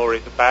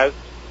stories about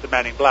the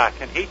Men in Black,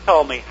 and he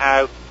told me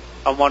how,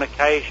 on one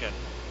occasion,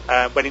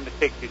 when in the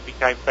 60s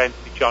became friends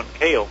with John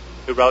Keel,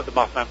 who wrote the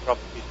Mothman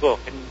Prophecies book,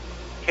 and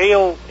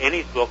Keel, in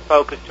his book,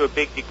 focused to a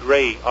big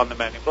degree on the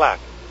Men in Black.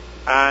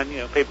 And,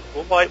 people,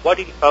 well, why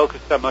did he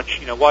focus so much?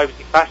 Why was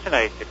he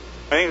fascinated?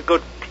 I think a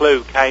good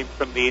clue came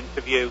from the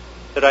interview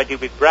that I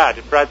did with Brad.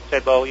 And Brad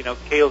said, well,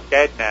 Keel's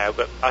dead now,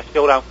 but I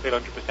still don't feel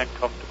 100%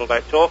 comfortable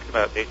about talking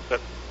about this. But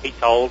he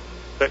told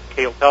that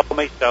Keel told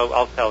me, so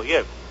I'll tell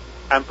you.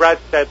 And Brad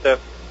said that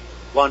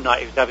one night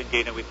he was having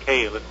dinner with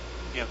Keel, and,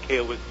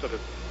 Keel was sort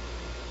of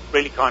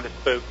really kind of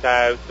spooked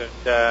out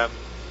and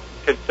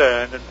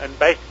concerned, and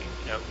basically,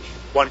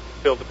 wanted to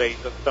spill the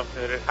beans on something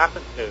that had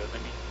happened to him.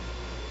 And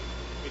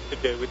to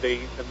do with the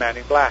Men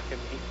in Black, and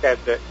he said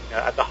that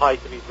at the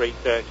height of his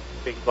research,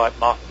 things like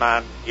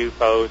Mothman,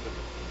 UFOs,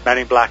 and Men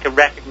in Black, and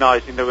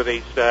recognising there were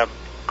these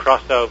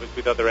crossovers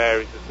with other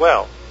areas as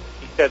well.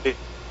 He said there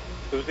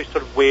was this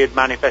sort of weird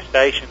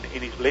manifestation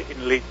in his living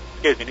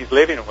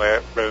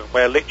room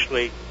where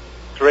literally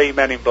 3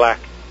 Men in Black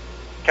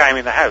came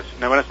in the house.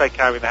 Now, when I say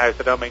came in the house,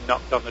 I don't mean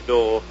knocked on the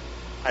door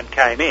and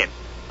came in.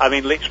 I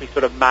mean literally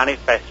sort of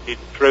manifested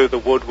through the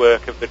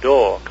woodwork of the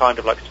door, kind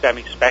of like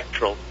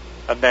semi-spectral,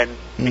 and then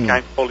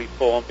became fully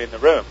formed in the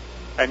room.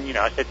 And,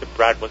 I said to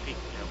Brad, was he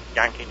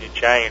yanking your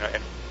chain?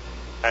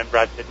 And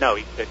Brad said no.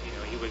 He said,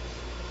 he was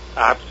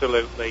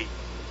absolutely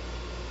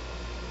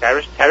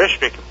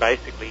terror-stricken,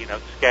 basically,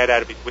 scared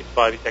out of his wits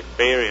by this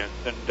experience,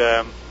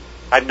 and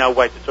had no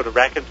way to sort of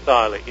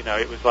reconcile it.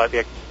 It was like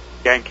the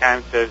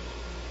encounters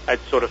had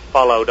sort of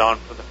followed on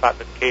from the fact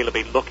that Keel had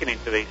been looking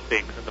into these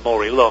things, and the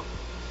more he looked,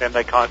 then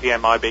the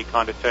MIB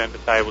kind of turned the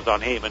tables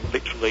on him and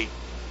literally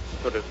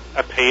sort of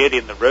appeared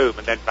in the room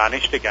and then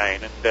vanished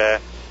again.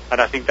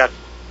 And I think that's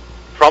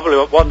probably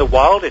one of the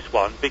wildest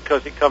ones,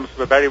 because it comes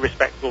from a very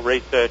respectable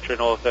researcher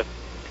and author,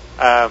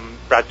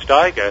 Brad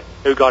Steiger,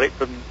 who got it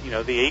from,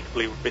 the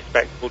equally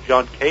respectable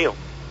John Keel.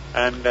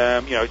 And,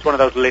 it's one of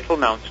those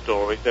little-known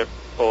stories that,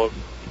 or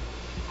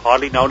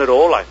hardly known at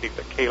all, I think,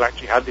 that Keel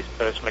actually had this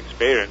personal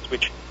experience,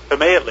 which, for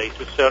me at least,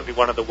 was certainly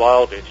one of the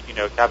wildest,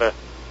 to have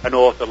an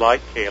author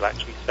like Keel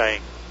actually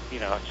saying,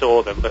 I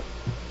saw them, but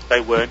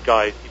they weren't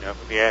guys,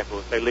 from the Air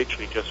Force. They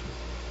literally just,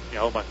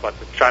 almost like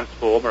the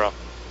Transformer of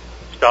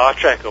Star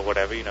Trek or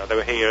whatever, they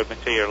were here,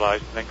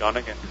 materialized, and then gone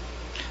again.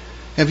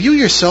 Have you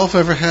yourself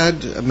ever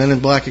had a Men in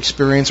Black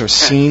experience or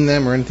seen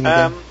them or anything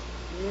like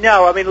that?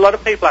 No, I mean, a lot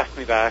of people ask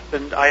me that,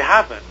 and I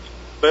haven't.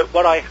 But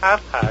what I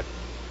have had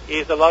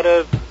is a lot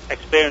of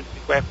experiences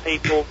where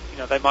people,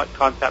 they might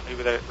contact me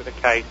with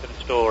a case and a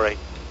story,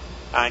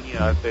 and,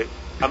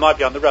 I might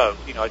be on the road,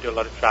 I do a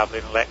lot of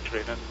travelling and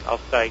lecturing, and I'll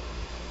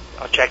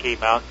check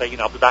email and say,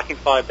 I'll be back in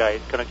 5 days,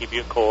 can I give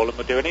you a call and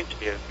we'll do an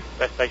interview?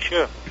 They say,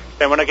 sure.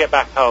 Then when I get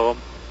back home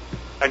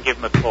and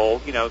give them a call,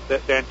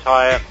 their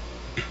entire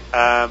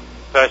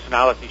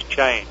personalities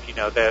change.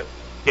 They're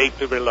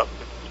deeply reluctant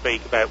to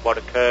speak about what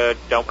occurred,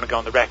 don't want to go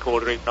on the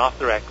record or even off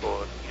the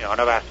record.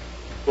 And I've asked,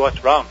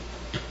 what's wrong?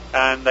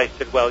 And they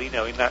said, well, in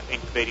that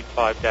intervening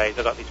 5 days,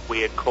 I got this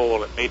weird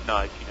call at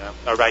midnight,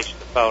 I raced to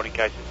the phone in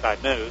case it's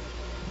bad news,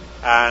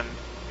 and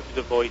it was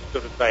a voice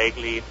sort of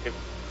vaguely,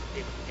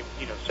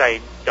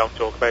 saying, don't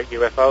talk about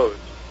UFOs.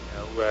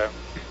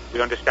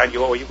 We understand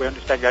you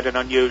had an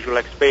unusual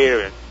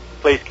experience.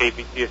 Please keep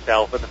it to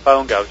yourself, and the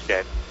phone goes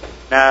dead.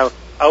 Now,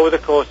 over the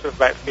course of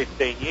about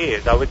 15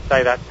 years, I would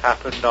say that's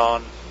happened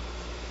on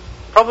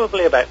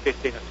probably about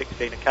 15 or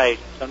 16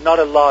 occasions, so not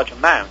a large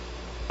amount,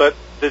 but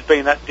there's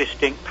been that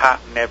distinct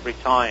pattern every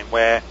time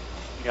where,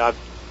 I've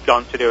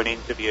gone to do an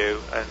interview,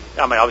 and,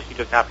 obviously it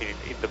doesn't happen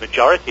in the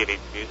majority of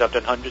interviews. I've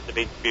done hundreds of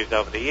interviews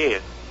over the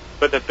years,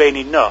 but there've been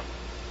enough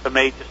for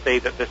me to see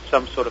that there's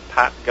some sort of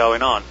pattern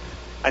going on.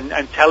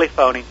 And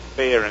telephone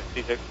interference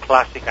is a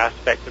classic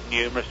aspect of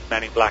numerous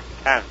Men in Black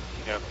accounts.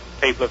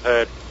 People have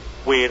heard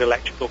weird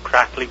electrical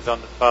cracklings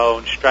on the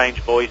phone, strange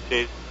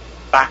voices,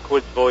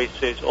 backwards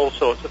voices, all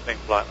sorts of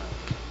things like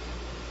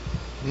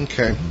that.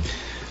 Okay.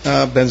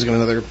 Ben's got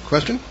another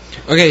question.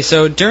 Okay,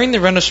 so during the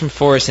Rendlesham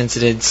Forest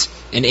incidents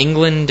in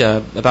England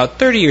about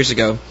 30 years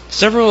ago,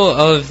 several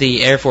of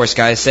the Air Force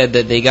guys said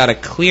that they got a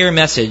clear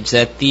message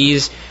that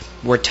these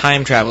were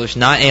time travelers,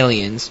 not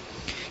aliens.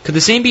 Could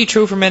the same be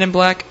true for Men in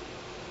Black?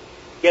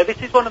 Yeah,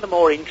 this is one of the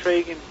more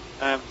intriguing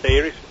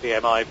theories of the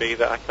MIB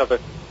that I cover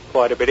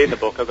quite a bit in the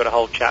book. I've got a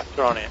whole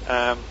chapter on it.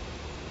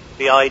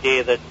 The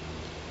idea that,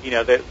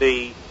 that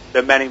the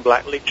Men in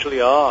Black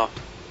literally are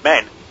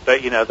men,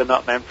 but, they're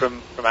not men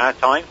from our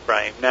time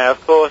frame. Now,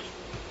 of course,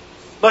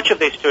 much of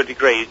this to a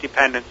degree is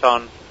dependent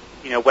on,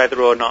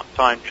 whether or not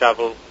time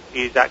travel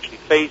is actually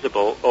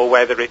feasible or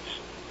whether it's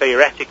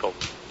theoretical.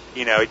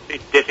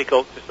 It's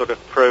difficult to sort of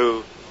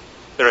prove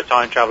there are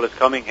time travelers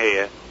coming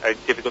here.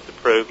 It's difficult to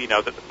prove,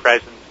 that the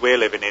present we're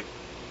living in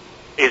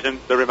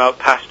isn't the remote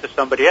past to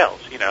somebody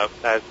else,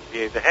 thousands of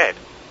years ahead.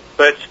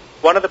 But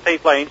one of the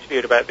people I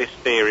interviewed about this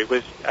theory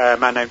was a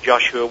man named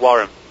Joshua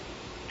Warren.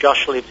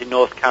 Josh lives in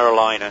North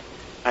Carolina,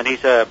 and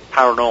he's a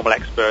paranormal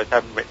expert,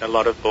 having written a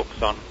lot of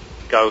books on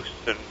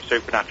ghosts and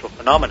supernatural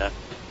phenomena.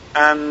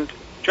 And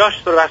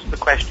Josh sort of asked the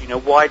question,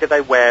 why do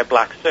they wear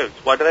black suits?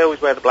 Why do they always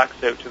wear the black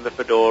suits and the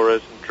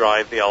fedoras and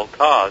drive the old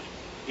cars?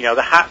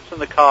 The hats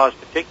and the cars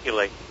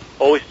particularly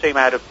always seem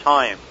out of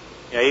time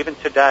You know, even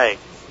today,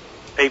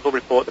 people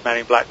report the Men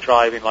in Black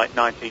driving like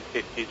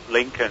 1950s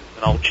Lincolns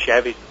and old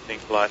Chevys and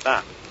things like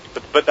that.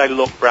 But they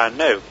look brand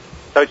new.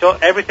 So it's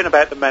everything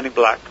about the Men in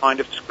Black kind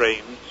of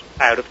screams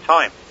out of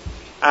time.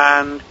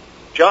 And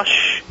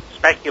Josh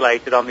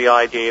speculated on the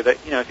idea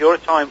that, you know, if you're a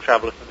time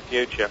traveler from the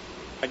future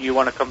and you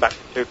want to come back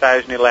to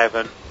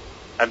 2011,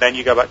 and then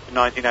you go back to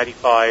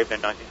 1985,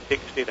 then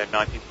 1960, then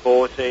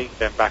 1940,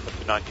 then back up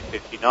to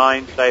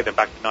 1959, say, then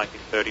back to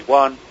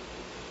 1931,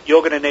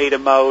 you're going to need a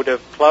mode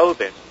of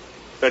clothing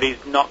that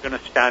is not going to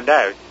stand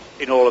out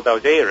in all of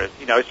those eras.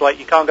 You know, it's like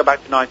you can't go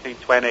back to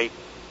 1920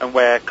 and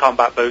wear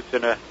combat boots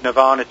and a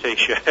Nirvana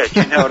t-shirt,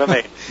 you know what I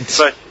mean?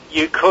 But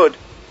you could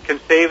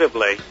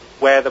conceivably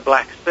wear the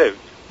black suit.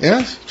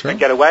 Yes, true. And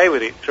get away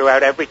with it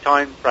throughout every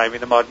time frame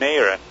in the modern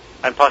era.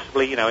 And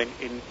possibly, you know,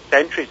 in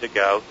centuries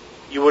ago,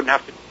 you wouldn't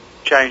have to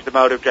change the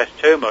mode of dress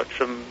too much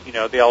from, you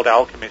know, the old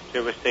alchemists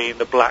who were seeing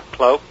the black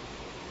cloak,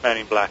 Men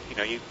in Black. You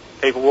know,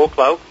 people wore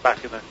cloaks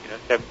back in the,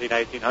 17,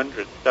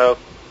 1800s. So,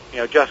 you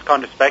know, just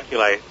kind of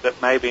speculate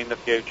that maybe in the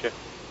future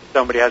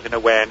somebody has an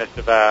awareness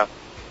of our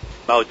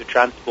modes of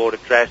transport,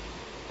 of dress,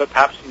 but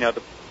perhaps, you know,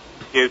 the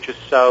future's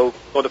so,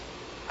 or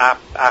our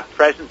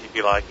present, if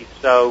you like, is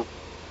so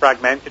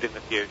fragmented in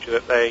the future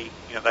that they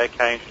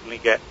occasionally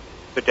get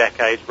the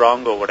decades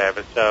wrong or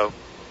whatever. So,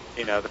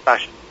 you know, the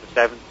fashions of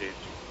the 70s,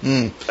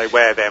 they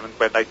wear them and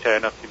when they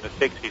turn up in the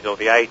 60s or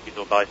the 80s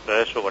or vice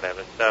versa or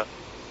whatever. So,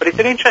 but it's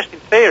an interesting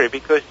theory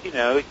because, you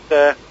know,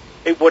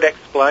 it would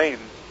explain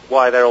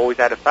why they're always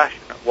out of fashion,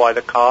 why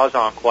the cars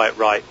aren't quite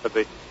right for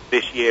this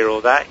year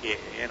or that year,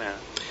 you know.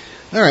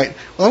 All right.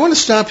 Well, I want to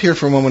stop here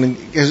for a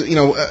moment. As you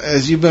know,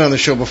 as you've been on the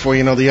show before,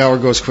 you know the hour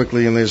goes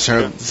quickly, and there's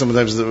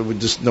sometimes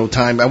just no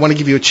time. I want to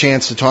give you a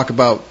chance to talk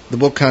about the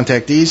book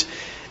Contactees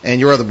and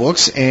your other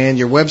books and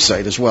your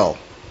website as well,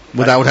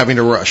 without having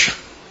to rush.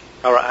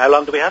 All right. How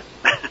long do we have?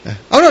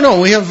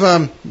 No. We have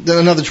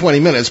another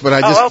 20 minutes. But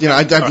I just,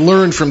 I've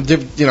learned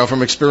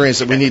from experience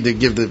that we need to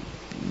give the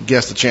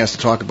guest a chance to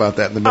talk about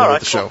that in the middle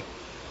of the show.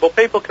 Well,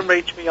 people can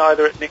reach me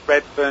either at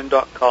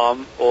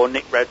nickredfern.com or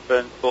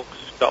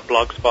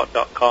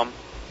nickredfernbooks.blogspot.com,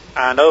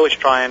 and I always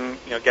try and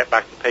get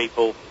back to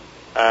people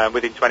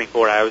within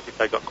 24 hours if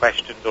they've got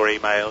questions or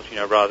emails,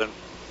 rather than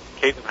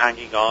keep them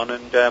hanging on.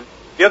 And the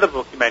other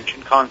book you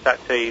mentioned,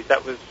 Contactees,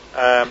 that was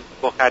a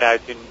book I had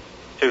out in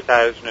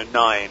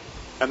 2009,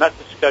 and that's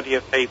a study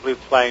of people who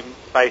claim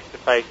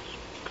face-to-face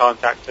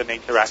contact and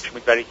interaction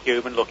with very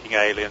human-looking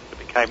aliens that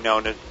became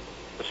known as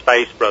the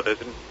Space Brothers.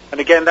 And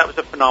again, that was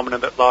a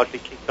phenomenon that largely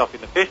kicked off in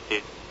the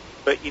 50s.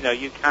 But,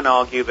 you can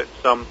argue that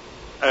some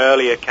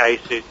earlier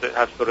cases that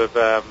have sort of,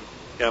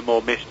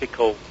 more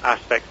mystical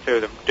aspects to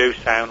them do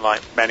sound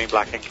like Men in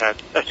Black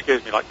encounters,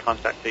 like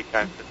Contactee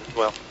encounters as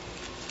well.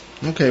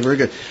 Okay, very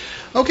good.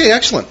 Okay,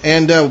 excellent.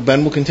 And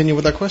Ben will continue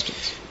with our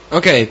questions.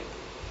 Okay.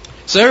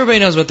 So everybody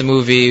knows about the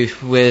movie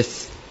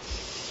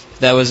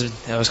that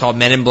was called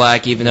Men in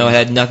Black, even though it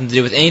had nothing to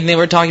do with anything that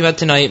we're talking about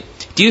tonight.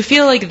 Do you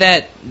feel like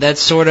that's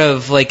sort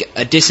of like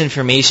a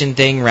disinformation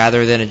thing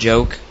rather than a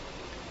joke?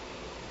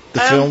 The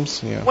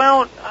films? Yeah.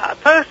 Well,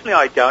 personally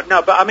I don't.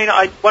 No, but I mean,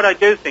 what I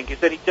do think is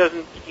that it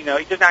doesn't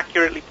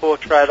accurately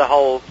portray the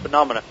whole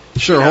phenomenon.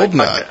 Sure, hope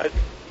not.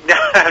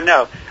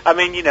 No. I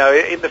mean,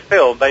 in the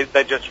film,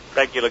 they're just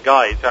regular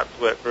guys who have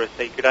to work for a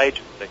secret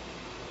agency.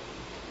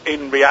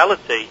 In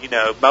reality,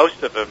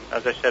 most of them,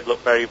 as I said,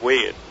 look very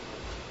weird.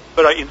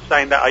 But in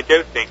saying that, I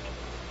do think,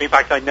 in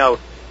fact, I know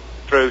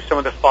through some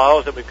of the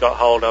files that we've got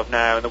hold of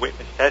now and the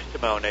witness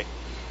testimony,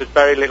 there's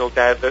very little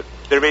doubt that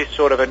there is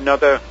sort of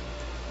another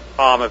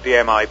arm of the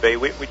MIB,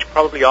 which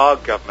probably are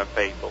government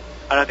people.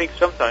 And I think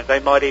sometimes they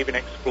might even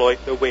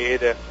exploit the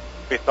weirder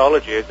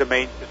mythology as a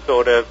means to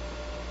sort of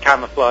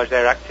camouflage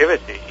their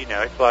activities.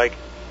 It's like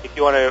if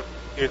you're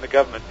in the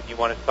government and you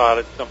want to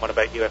silence someone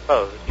about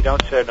UFOs, you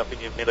don't turn up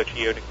in your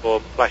military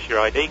uniform, flash your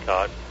ID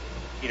card.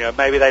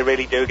 Maybe they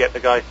really do get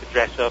the guys to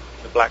dress up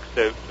in the black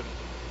suits,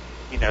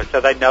 and so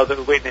they know that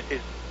the witness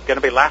is going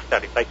to be laughed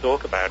at if they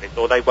talk about it,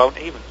 or they won't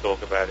even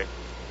talk about it.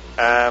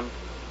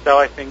 So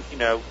I think,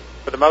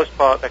 for the most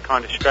part, they're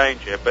kind of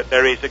strange here, but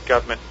there is a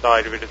government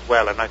side of it as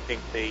well, and I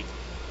think the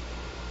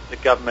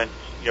government,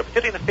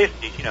 particularly in the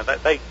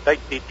 50s, they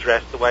did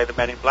dress the way the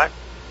Men in Black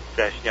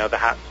dress, the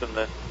hats and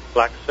the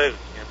black suits,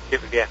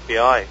 particularly the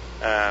FBI,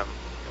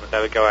 when they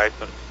would go out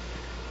on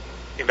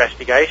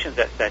investigations,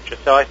 etc.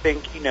 So I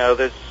think,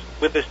 there's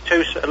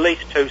at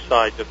least two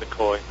sides of the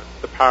coin,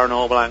 the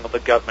paranormal angle, the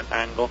government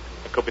angle.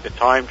 It could be the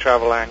time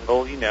travel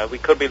angle. We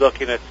could be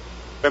looking at,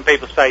 when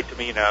people say to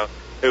me,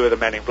 who are the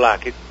Men in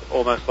Black, it's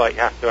almost like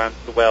you have to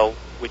answer, well,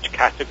 which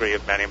category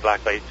of Men in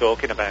Black are you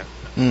talking about?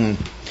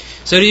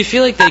 So do you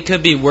feel like they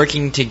could be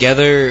working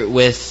together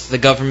with the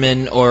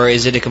government, or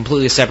is it a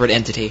completely separate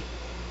entity?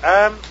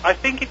 I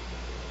think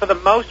for the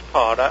most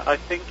part, I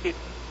think it's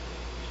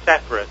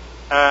separate.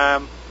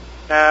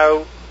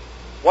 Now,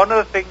 one of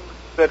the things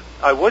that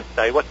I would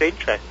say, what's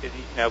interesting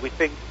is, we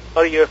think, a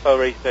lot of UFO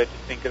researchers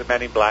think of the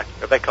Men in Black,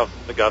 they come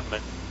from the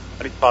government,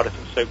 and it's part of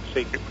some super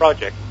secret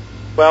project.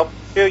 Well, a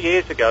few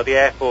years ago, the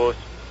Air Force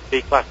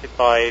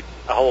declassified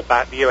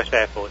the US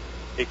Air Force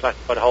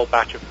declassified a whole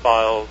batch of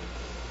files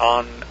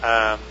on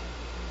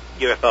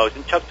UFOs,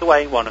 and tucked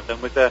away in one of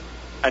them was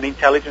an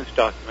intelligence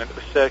document that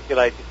was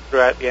circulated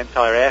throughout the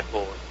entire Air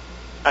Force.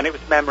 And it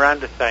was a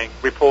memoranda saying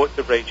reports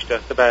have reached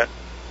us about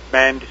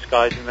men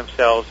disguising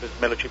themselves as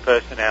military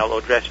personnel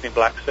or dressing in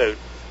black suits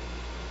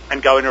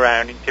and going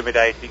around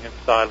intimidating and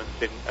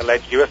silencing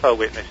alleged UFO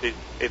witnesses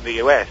in the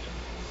US.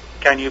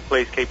 Can you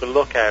please keep a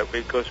lookout,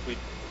 because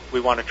we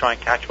want to try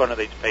and catch one of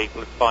these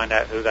people and find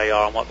out who they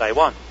are and what they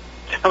want.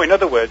 So in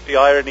other words, the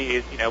irony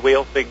is, we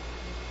all think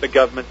the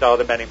governments are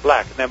the men in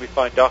black, and then we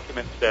find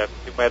documents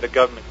where the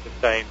governments are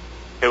saying,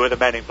 who are the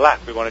men in black?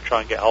 We want to try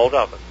and get hold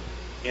of them.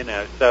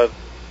 So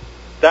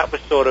that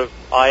was sort of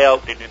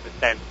eye-opening in the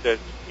sense that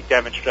it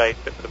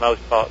demonstrates that for the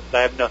most part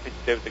they have nothing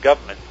to do with the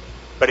government.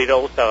 But it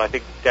also, I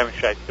think,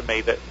 demonstrates to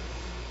me that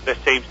there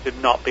seems to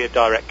not be a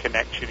direct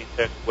connection in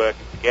terms of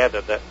working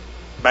together, that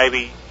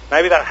maybe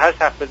that has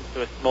happened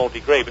to a small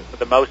degree, but for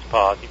the most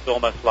part it's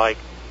almost like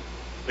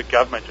the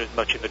government are as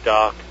much in the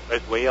dark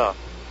as we are.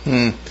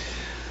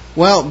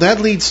 Well, that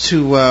leads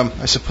to,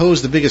 I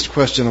suppose, the biggest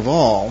question of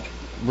all.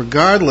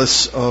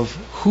 Regardless of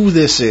who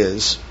this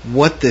is,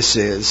 what this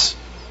is,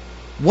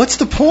 what's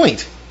the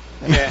point?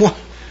 Yeah.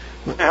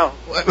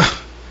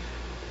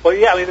 Well,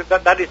 yeah, I mean,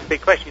 that is the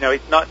big question.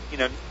 It's not,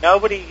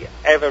 nobody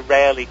ever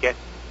rarely gets,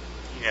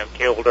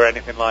 killed or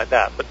anything like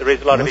that, but there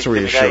is a lot of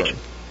intimidation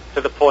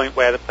to the point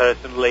where the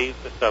person leaves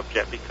the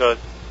subject because,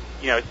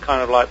 it's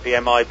kind of like the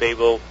MIB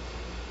will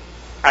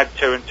add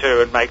 2 and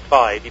 2 and make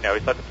 5.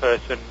 It's like the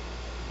person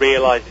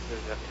realizes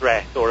there's a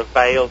threat or a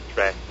veiled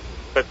threat,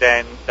 but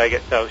then they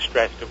get so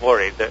stressed and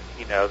worried that,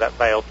 that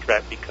veiled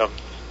threat becomes,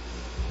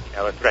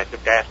 a threat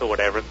of death or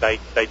whatever, and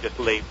they just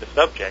leave the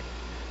subject.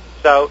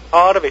 So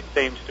part of it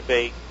seems to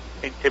be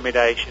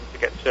intimidation to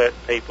get certain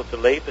people to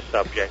leave the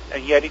subject,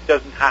 and yet it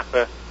doesn't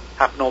happen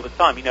all the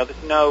time.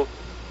 There's no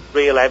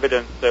real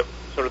evidence that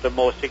sort of the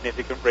more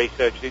significant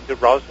research into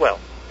Roswell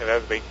have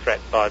ever been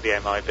threatened by the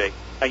MIB,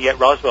 and yet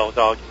Roswell is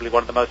arguably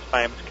one of the most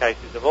famous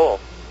cases of all.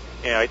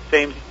 It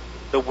seems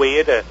the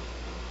weirder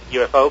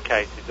UFO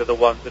cases are the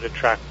ones that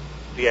attract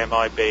the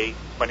MIB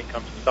when it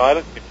comes to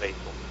silencing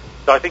people.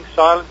 So I think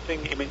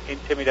silencing,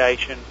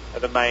 intimidation are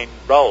the main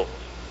roles,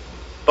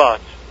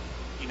 but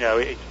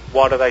it's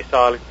what are they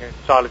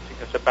silencing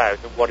us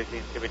about, and what is the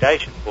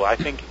intimidation for? I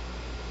think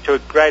to a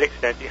great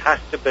extent it has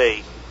to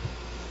be,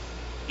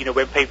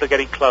 when people are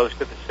getting close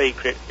to the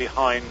secret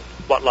behind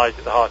what lies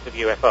at the heart of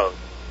UFOs.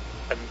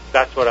 And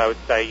that's what I would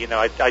say.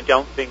 I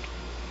don't think,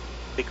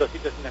 because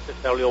it doesn't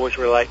necessarily always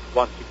relate to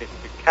one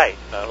significant case,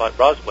 like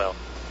Roswell,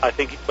 I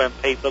think it's when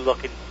people are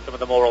looking at some of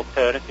the more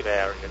alternative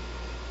areas.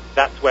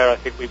 That's where I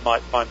think we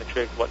might find the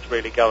truth of what's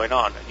really going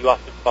on. And you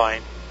often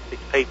find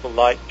it's people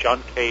like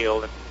John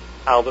Keel and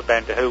Albert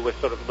Bender who were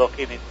sort of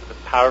looking into the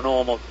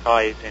paranormal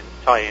tie-ins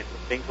and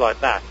things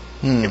like that.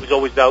 It was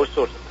always those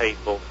sorts of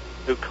people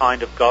who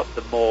kind of got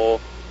the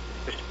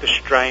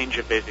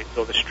stranger visits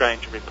or the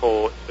stranger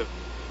reports of,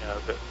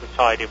 that were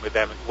tied in with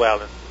them as well.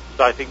 And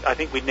so I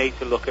think we need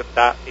to look at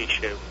that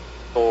issue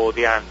for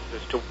the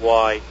answers to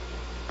why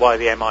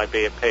the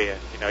MIB appear.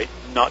 It's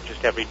not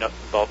just every nuts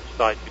and bolts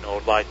sighting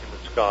or light in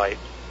the sky.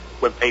 It's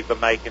when people are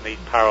making these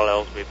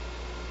parallels with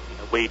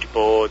Ouija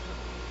boards,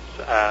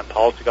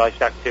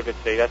 poltergeist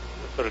activity. That's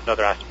sort of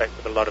another aspect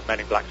of a lot of Men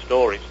in Black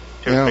stories.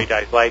 2 or 3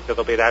 days later,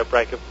 there'll be an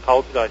outbreak of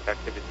poltergeist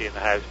activity in the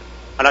house.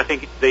 And I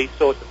think it's these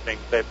sorts of things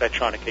they're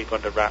trying to keep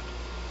under wraps.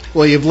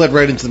 Well, you've led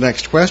right into the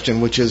next question,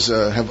 which is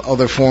have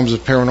other forms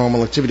of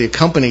paranormal activity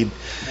accompanied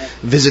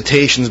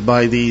visitations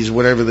by these,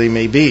 whatever they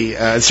may be.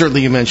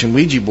 Certainly you mentioned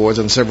Ouija boards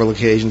on several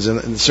occasions,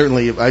 and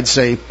certainly I'd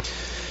say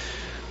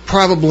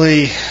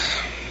probably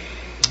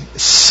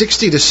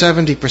 60 to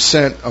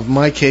 70% of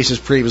my cases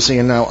previously,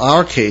 and now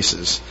our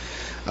cases,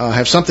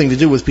 have something to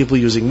do with people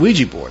using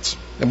Ouija boards.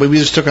 And we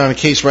just took on a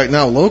case right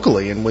now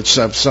locally in which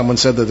someone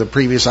said that the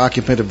previous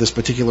occupant of this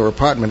particular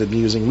apartment had been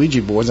using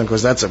Ouija boards, and of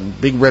course that's a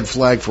big red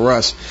flag for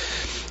us.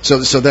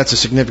 So that's a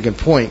significant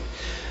point.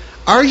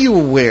 Are you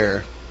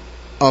aware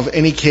of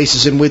any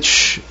cases in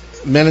which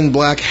Men in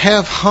Black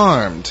have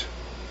harmed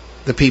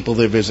the people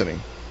they're visiting,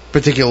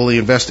 particularly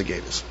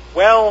investigators?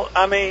 Well,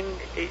 I mean,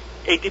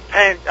 it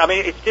depends. I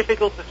mean, it's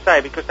difficult to say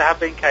because there have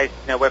been cases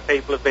where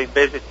people have been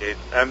visited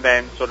and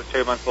then sort of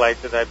 2 months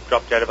later they've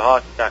dropped dead of a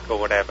heart attack or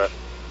whatever.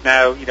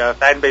 Now, if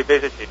they hadn't been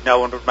visited, no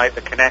one would make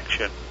the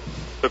connection.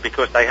 But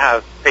because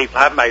people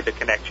have made the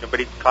connection. But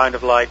it's kind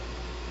of like,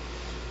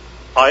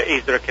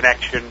 is there a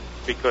connection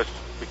because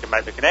we can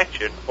make the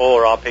connection,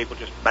 or are people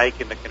just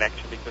making the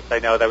connection because they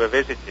know they were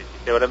visited? You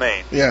see what I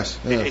mean? Yes.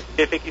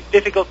 It's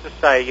difficult to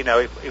say,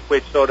 if we're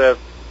sort of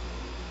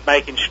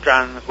making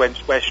strands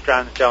where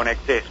strands don't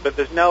exist. But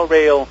there's no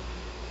real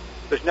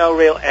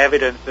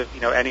evidence of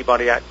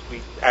anybody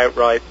actually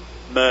outright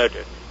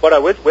murdered. What I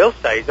will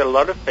say is that a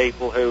lot of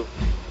people who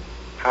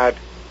had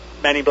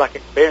Men in Black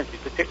experiences,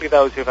 particularly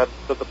those who've had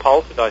sort of the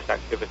poltergeist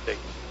activity,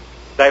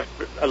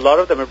 a lot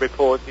of them have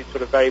reported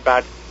sort of very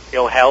bad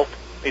ill health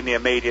in the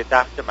immediate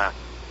aftermath,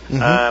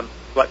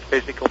 like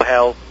physical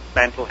health,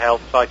 mental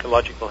health,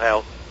 psychological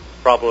health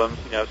problems,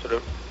 sort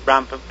of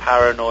rampant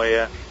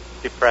paranoia,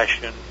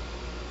 depression,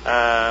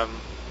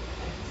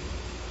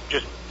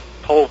 just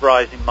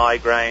pulverizing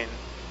migraines.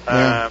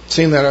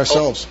 Seen that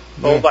ourselves.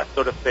 All that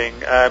sort of thing.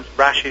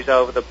 Rashes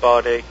over the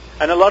body.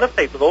 And a lot of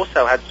people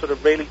also had sort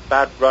of really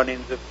bad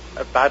run-ins of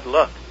bad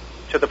luck,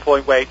 to the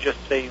point where it just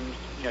seems,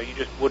 you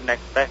just wouldn't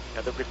expect.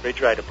 The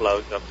refrigerator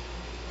blows up,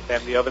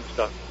 then the oven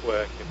stops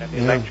working, then the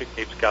electric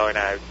keeps going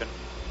out,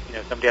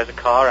 and somebody has a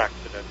car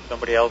accident,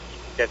 somebody else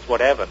gets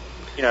whatever,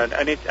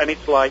 and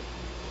it's like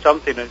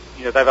something,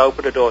 they've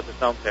opened a door to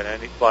something,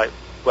 and it's like,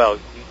 well,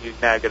 you're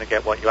now going to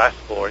get what you asked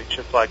for. It's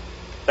just like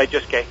they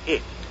just get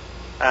hit,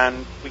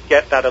 and we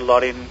get that a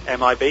lot in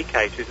MIB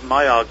cases. And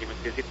my argument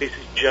is, if this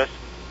is just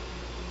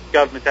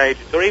government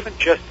agents, or even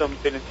just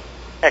something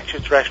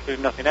extraterrestrial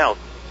and nothing else,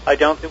 I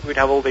don't think we'd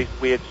have all these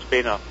weird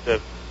spin-offs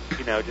of,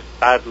 just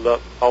bad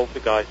luck,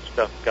 poltergeist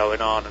stuff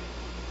going on. And,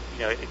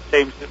 it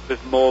seems that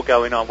there's more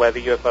going on where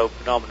the UFO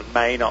phenomenon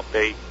may not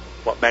be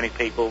what many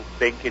people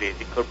think it is.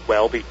 It could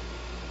well be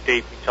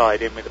deeply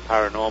tied in with the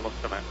paranormal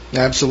somehow.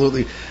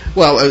 Absolutely.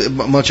 Well,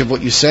 much of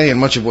what you say and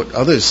much of what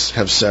others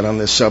have said on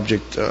this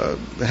subject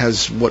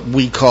has what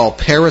we call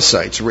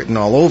parasites written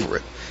all over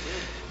it.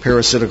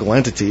 Parasitical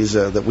entities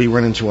that we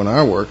run into in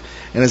our work,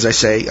 and as I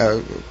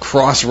say,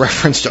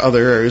 cross-reference to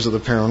other areas of the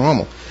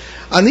paranormal.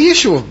 On the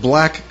issue of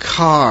black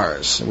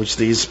cars, which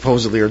these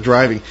supposedly are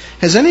driving,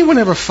 has anyone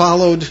ever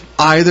followed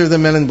either the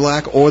men in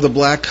black or the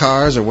black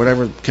cars or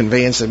whatever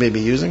conveyance they may be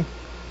using?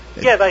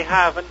 Yeah, they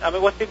have. And I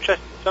mean, what's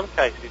interesting in some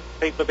cases,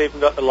 people have even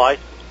got the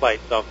license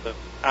plates of them,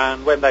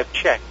 and when they've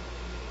checked,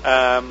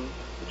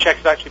 checks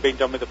have actually been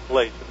done with the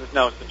police, and there's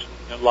no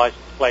such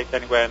license plates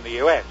anywhere in the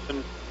US.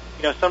 And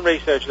some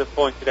researchers have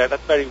pointed out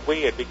that's very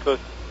weird, because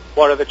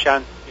what are the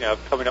chances,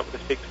 of coming up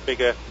with a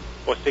six-figure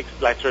or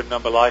six-letter and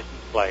number license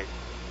plate,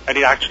 and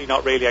it actually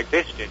not really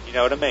existing? You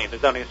know what I mean?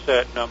 There's only a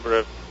certain number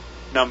of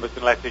numbers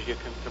and letters you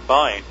can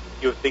combine.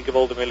 You would think of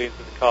all the millions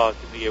of the cars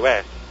in the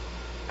US,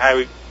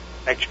 how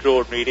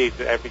extraordinary it is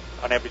that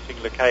on every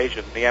single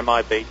occasion the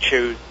MIB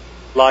choose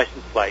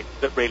license plates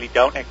that really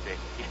don't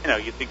exist.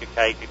 You think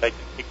occasionally they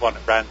just pick one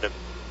at random,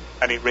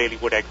 and it really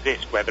would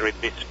exist, whether in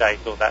this state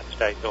or that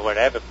state or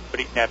whatever, but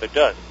it never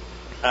does.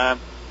 There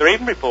are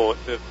even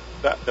reports of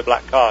the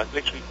black cars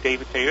literally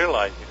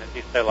dematerializing as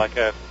if they're like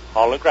a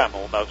hologram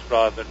almost,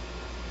 rather than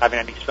having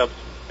any substance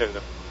to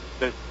them.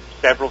 There's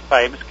several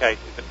famous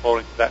cases that fall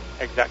into that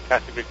exact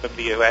category from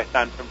the US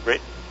and from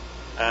Britain.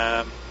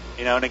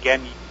 And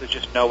again, there's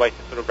just no way to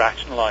sort of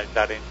rationalize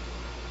that in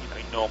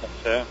normal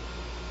terms.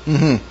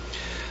 Mm-hmm.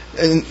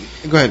 And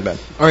go ahead, Ben.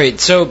 All right,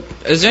 so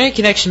is there any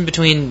connection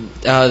between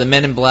the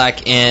Men in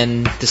Black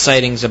and the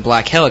sightings of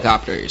black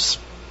helicopters?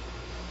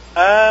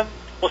 Well,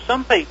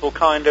 some people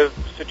kind of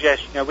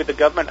suggest, with the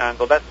government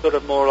angle, that's sort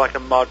of more like a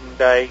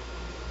modern-day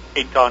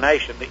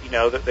incarnation,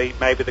 that,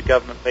 maybe the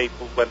government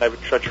people, when they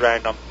would trudge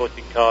around on foot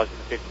in cars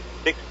in the 50s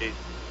and 60s,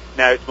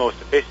 now it's more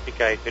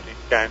sophisticated.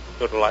 It's down to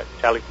sort of like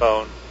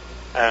telephone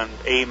and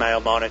email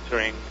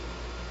monitoring,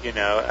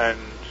 and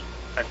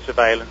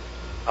surveillance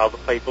of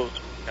people's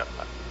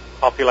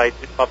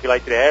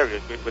populated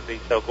areas with these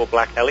so-called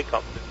black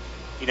helicopters.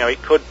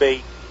 It could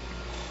be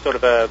sort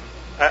of a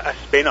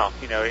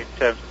spin-off, in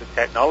terms of the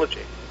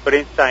technology. But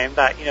in saying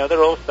that, there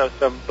are also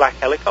some black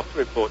helicopter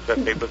reports where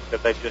people have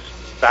said they've just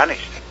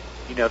vanished.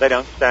 They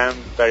don't sound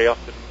very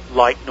often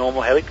like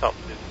normal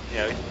helicopters.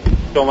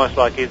 It's almost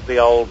like, is the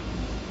old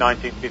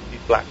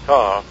 1950s black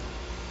car,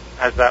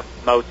 has that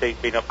motif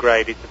been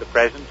upgraded to the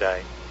present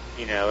day?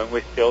 And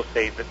we're still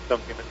seeing that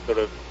something that's sort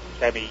of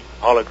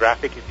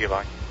semi-holographic, if you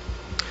like.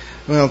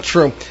 Well,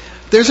 true.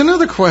 There's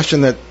another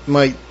question that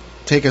might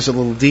take us a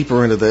little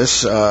deeper into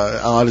this,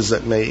 odd as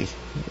that may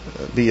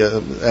be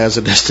as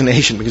a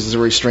destination, because it's a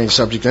very strange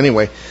subject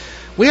anyway.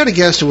 We had a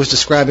guest who was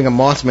describing a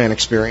Mothman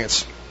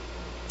experience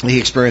he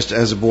experienced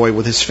as a boy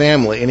with his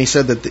family, and he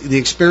said that the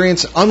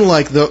experience,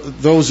 unlike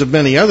those of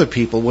many other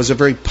people, was a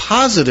very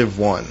positive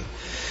one.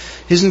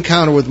 His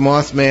encounter with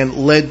Mothman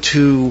led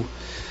to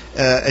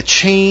a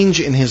change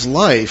in his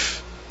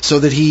life, so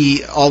that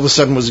he all of a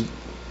sudden was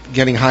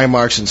getting high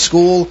marks in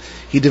school.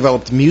 He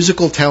developed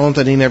musical talent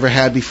that he never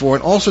had before,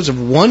 and all sorts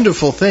of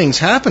wonderful things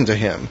happened to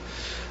him.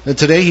 And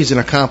today he's an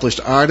accomplished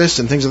artist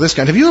and things of this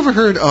kind. Have you ever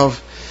heard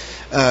of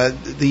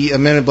the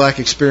Men in Black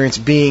experience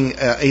being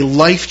a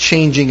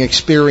life-changing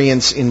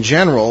experience in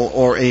general,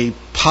 or a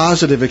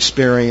positive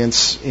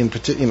experience in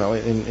particular?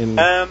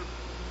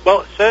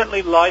 Well,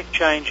 certainly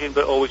life-changing,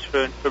 but always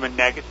from a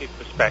negative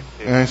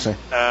perspective. I see.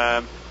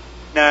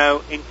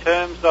 Now, in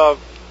terms of,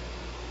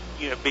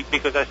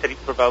 because I said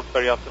it provokes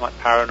very often like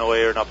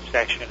paranoia and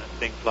obsession and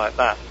things like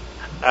that,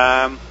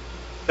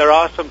 there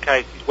are some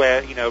cases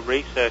where,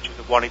 researchers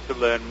have wanted to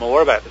learn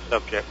more about the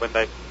subject when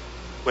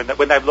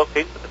they've looked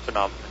into the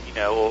phenomenon,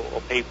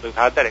 or people who've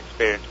had that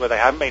experience where they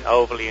haven't been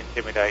overly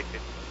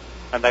intimidated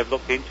and they've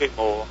looked into it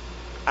more,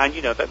 and,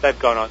 that they've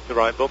gone on to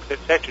write books,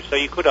 etc. So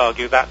you could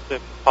argue that's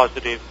a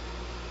positive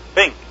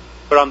thing.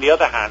 But on the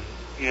other hand,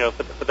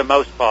 for the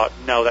most part,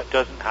 no, that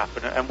doesn't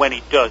happen. And when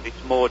it does,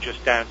 it's more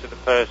just down to the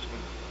person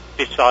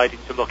deciding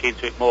to look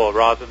into it more,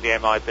 rather than the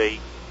MIB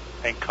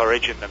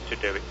encouraging them to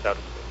do it, so to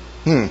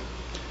speak.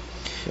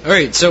 All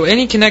right. So,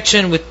 any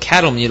connection with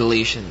cattle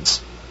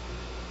mutilations?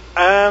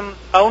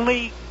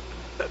 Only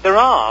there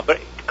are, but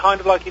kind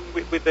of like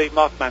with the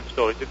Mothman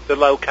story, the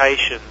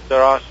locations.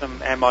 There are some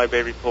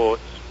MIB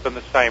reports from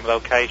the same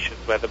locations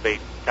where there have been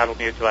cattle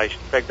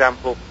mutilations. For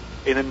example,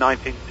 in the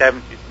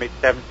 1970s,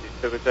 mid-70s,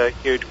 there was a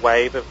huge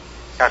wave of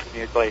cattle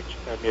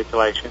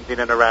mutilations in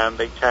and around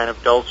the town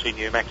of Dulce,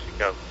 New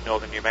Mexico,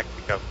 northern New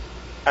Mexico.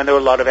 And there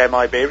were a lot of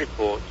MIB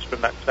reports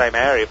from that same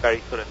area,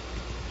 very sort of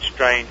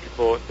strange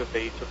reports of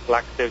these sort of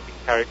black-suited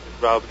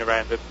characters roaming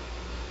around the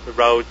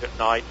roads at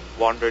night,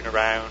 wandering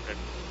around and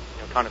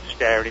kind of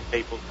staring in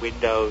people's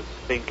windows,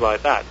 things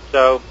like that.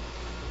 So,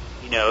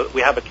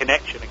 we have a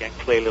connection again,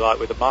 clearly, like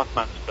with the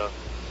Mothman stuff.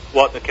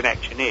 What the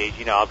connection is,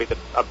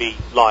 I'd be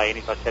lying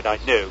if I said I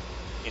knew.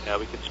 We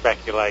can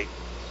speculate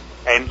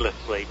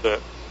endlessly,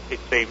 but it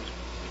seems,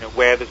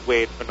 where there's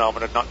weird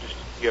phenomena, not just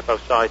UFO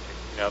sightings,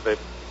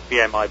 the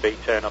MIB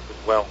turn up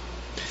as well.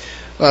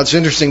 Well, it's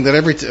interesting that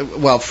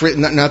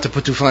not to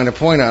put too fine a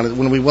point on it,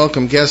 when we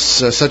welcome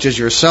guests such as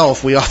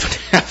yourself, we often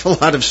have a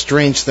lot of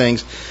strange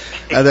things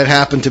that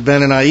happen to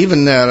Ben and I,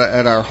 even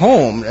at our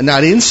home,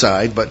 not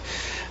inside, but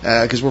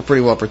because we're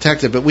pretty well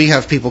protected. But we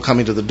have people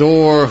coming to the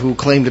door who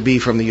claim to be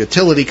from the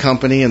utility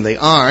company, and they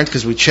aren't,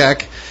 because we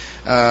check.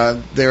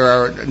 There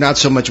are not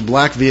so much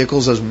black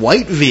vehicles as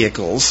white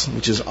vehicles,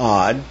 which is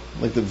odd,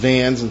 like the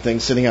vans and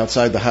things sitting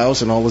outside the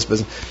house and all this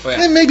business. Oh,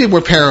 yeah. And maybe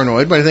we're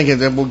paranoid, but I think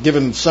that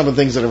given some of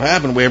the things that have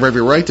happened, we have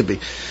every right to be.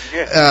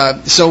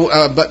 Yeah.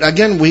 But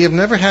again, we have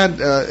never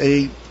had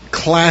a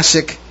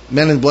classic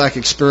Men in Black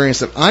experience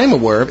that I'm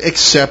aware of,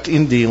 except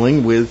in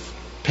dealing with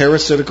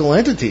parasitical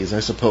entities,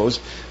 I suppose,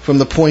 from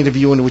the point of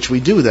view in which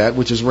we do that,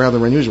 which is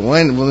rather unusual.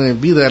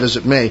 And be that as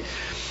it may,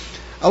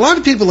 a lot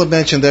of people have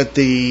mentioned that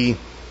the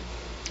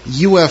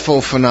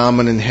UFO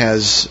phenomenon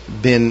has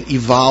been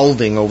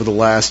evolving over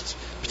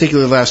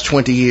particularly the last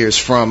 20 years,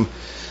 from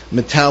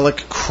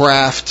metallic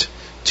craft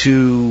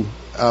to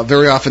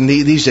very often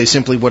these days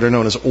simply what are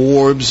known as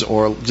orbs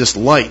or just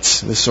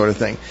lights, this sort of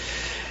thing.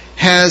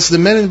 Has the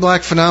Men in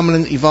Black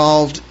phenomenon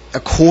evolved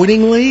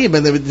accordingly?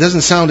 But it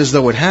doesn't sound as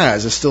though it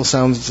has. It still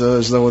sounds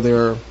as though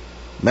they're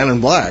Men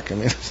in Black.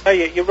 Oh,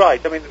 yeah, you're right.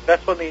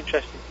 That's one of the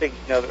interesting things.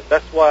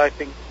 That's why I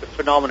think the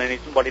phenomenon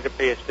isn't what it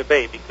appears to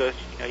be, because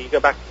you go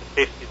back to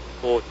the 50s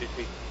and 40s,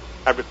 we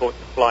had reports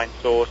of flying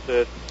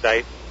saucers,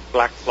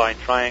 black flying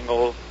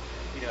triangles.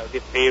 The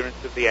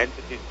appearance of the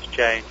entities has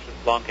changed from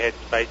long-haired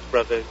space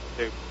brothers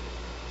to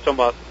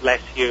somewhat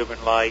less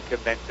human-like,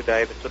 and then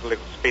today the sort of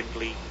little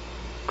spindly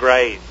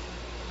greys.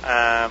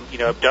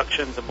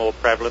 Abductions are more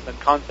prevalent than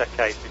contact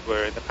cases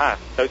were in the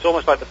past. So it's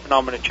almost like the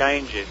phenomena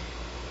changes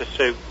to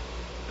suit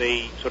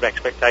the sort of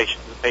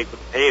expectations of people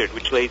in the period,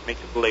 which leads me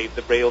to believe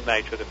the real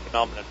nature of the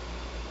phenomenon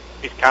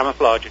is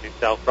camouflaging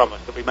itself from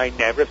us, that we may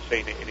never have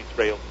seen it in its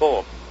real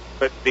form.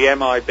 But the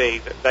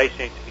MIB, that they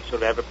seem to be sort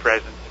of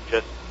ever-present and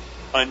just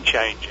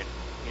unchanging,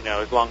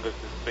 as long as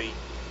the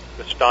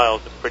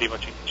styles are pretty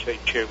much in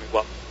tune with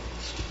what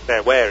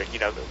they're wearing,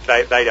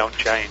 they don't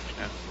change.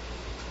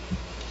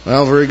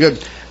 Well, very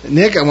good.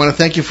 Nick, I want to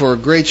thank you for a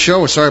great show.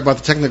 We're sorry about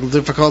the technical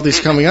difficulties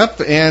coming up,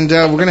 and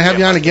we're going to have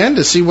you on again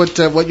to see what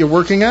you're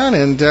working on,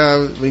 and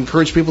we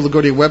encourage people to go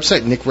to your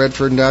website,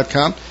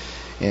 nickredfern.com,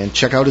 and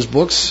check out his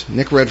books.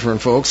 Nick Redfern,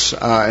 folks,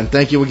 and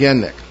thank you again,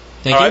 Nick.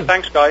 All right,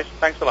 thanks, guys.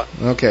 Thanks a lot.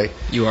 Okay.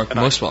 You are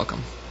most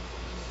welcome.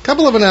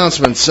 Couple of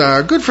announcements.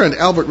 Our good friend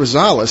Albert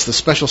Rosales, the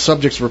special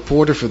subjects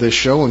reporter for this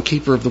show and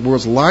keeper of the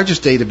world's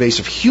largest database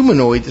of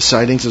humanoid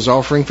sightings, is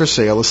offering for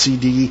sale a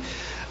CD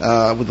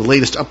with the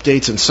latest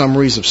updates and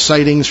summaries of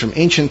sightings from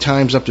ancient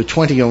times up to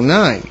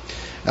 2009.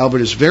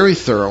 Albert is very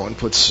thorough and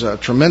puts a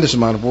tremendous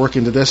amount of work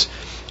into this.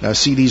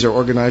 CDs are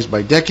organized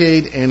by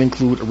decade and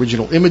include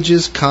original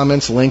images,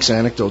 comments, links,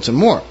 anecdotes, and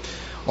more.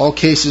 All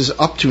cases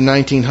up to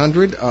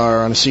 1900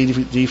 are on a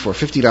CD for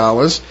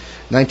 $50.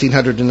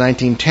 1900 to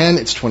 1910,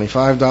 it's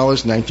 $25.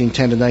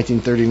 1910 to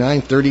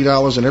 1939,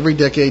 $30. And every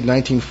decade,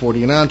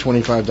 1940 and on,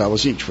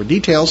 $25 each. For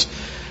details,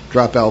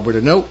 drop Albert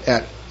a note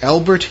at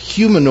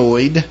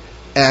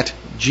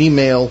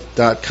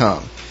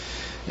alberthumanoid@gmail.com.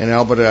 And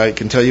Albert, I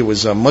can tell you,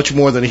 is much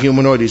more than a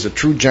humanoid. He's a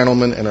true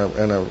gentleman and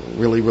a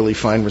really, really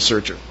fine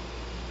researcher.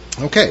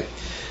 Okay.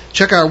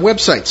 Check our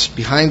websites,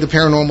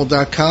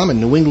 BehindTheParanormal.com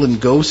and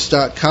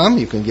NewEnglandGhosts.com.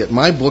 You can get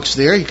my books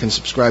there. You can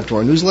subscribe to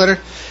our newsletter.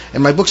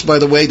 And my books, by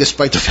the way,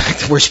 despite the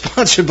fact that we're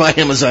sponsored by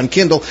Amazon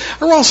Kindle,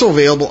 are also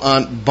available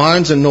on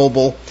Barnes &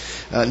 Noble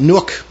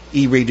Nook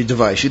e-reader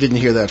device. You didn't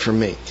hear that from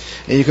me.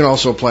 And you can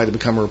also apply to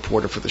become a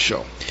reporter for the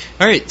show.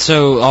 All right,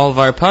 so all of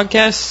our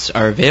podcasts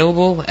are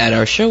available at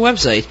our show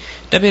website,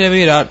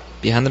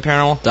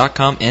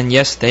 www.BehindTheParanormal.com, and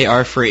yes, they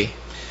are free.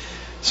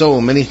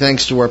 So many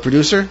thanks to our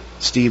producer,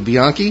 Steve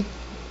Bianchi.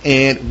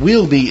 And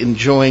we'll be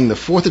enjoying the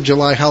 4th of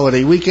July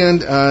holiday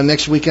weekend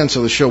next weekend,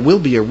 so the show will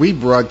be a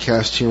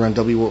rebroadcast here on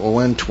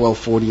WON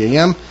 1240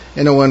 AM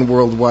and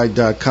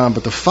ONWorldwide.com.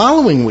 But the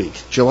following week,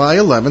 July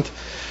 11th,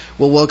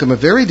 We'll welcome a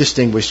very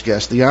distinguished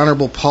guest, the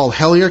Honorable Paul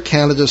Hellyer,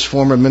 Canada's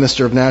former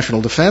Minister of National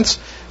Defence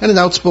and an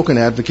outspoken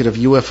advocate of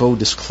UFO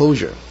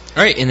disclosure.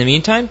 All right, in the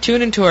meantime,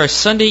 tune into our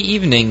Sunday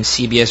evening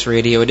CBS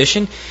Radio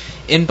edition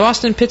in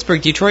Boston, Pittsburgh,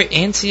 Detroit,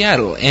 and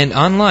Seattle, and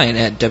online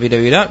at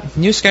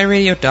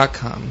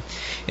www.newskyradio.com.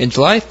 On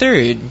July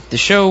 3rd, the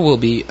show will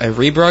be a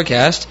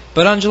rebroadcast,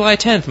 but on July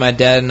 10th, my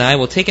dad and I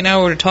will take an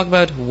hour to talk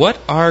about what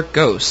are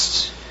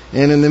ghosts.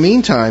 And in the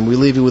meantime, we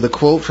leave you with a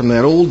quote from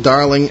that old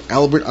darling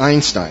Albert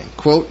Einstein.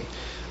 Quote,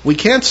 "We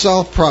can't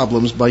solve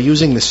problems by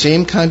using the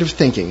same kind of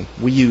thinking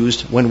we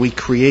used when we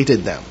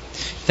created them."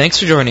 Thanks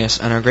for joining us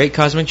on our great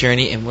cosmic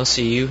journey, and we'll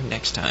see you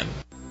next time.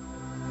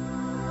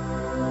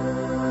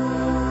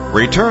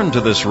 Return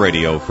to this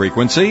radio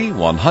frequency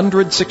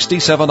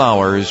 167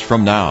 hours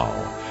from now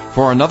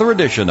for another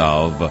edition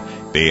of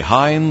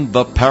Behind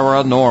the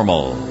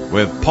Paranormal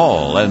with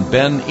Paul and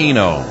Ben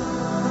Eno.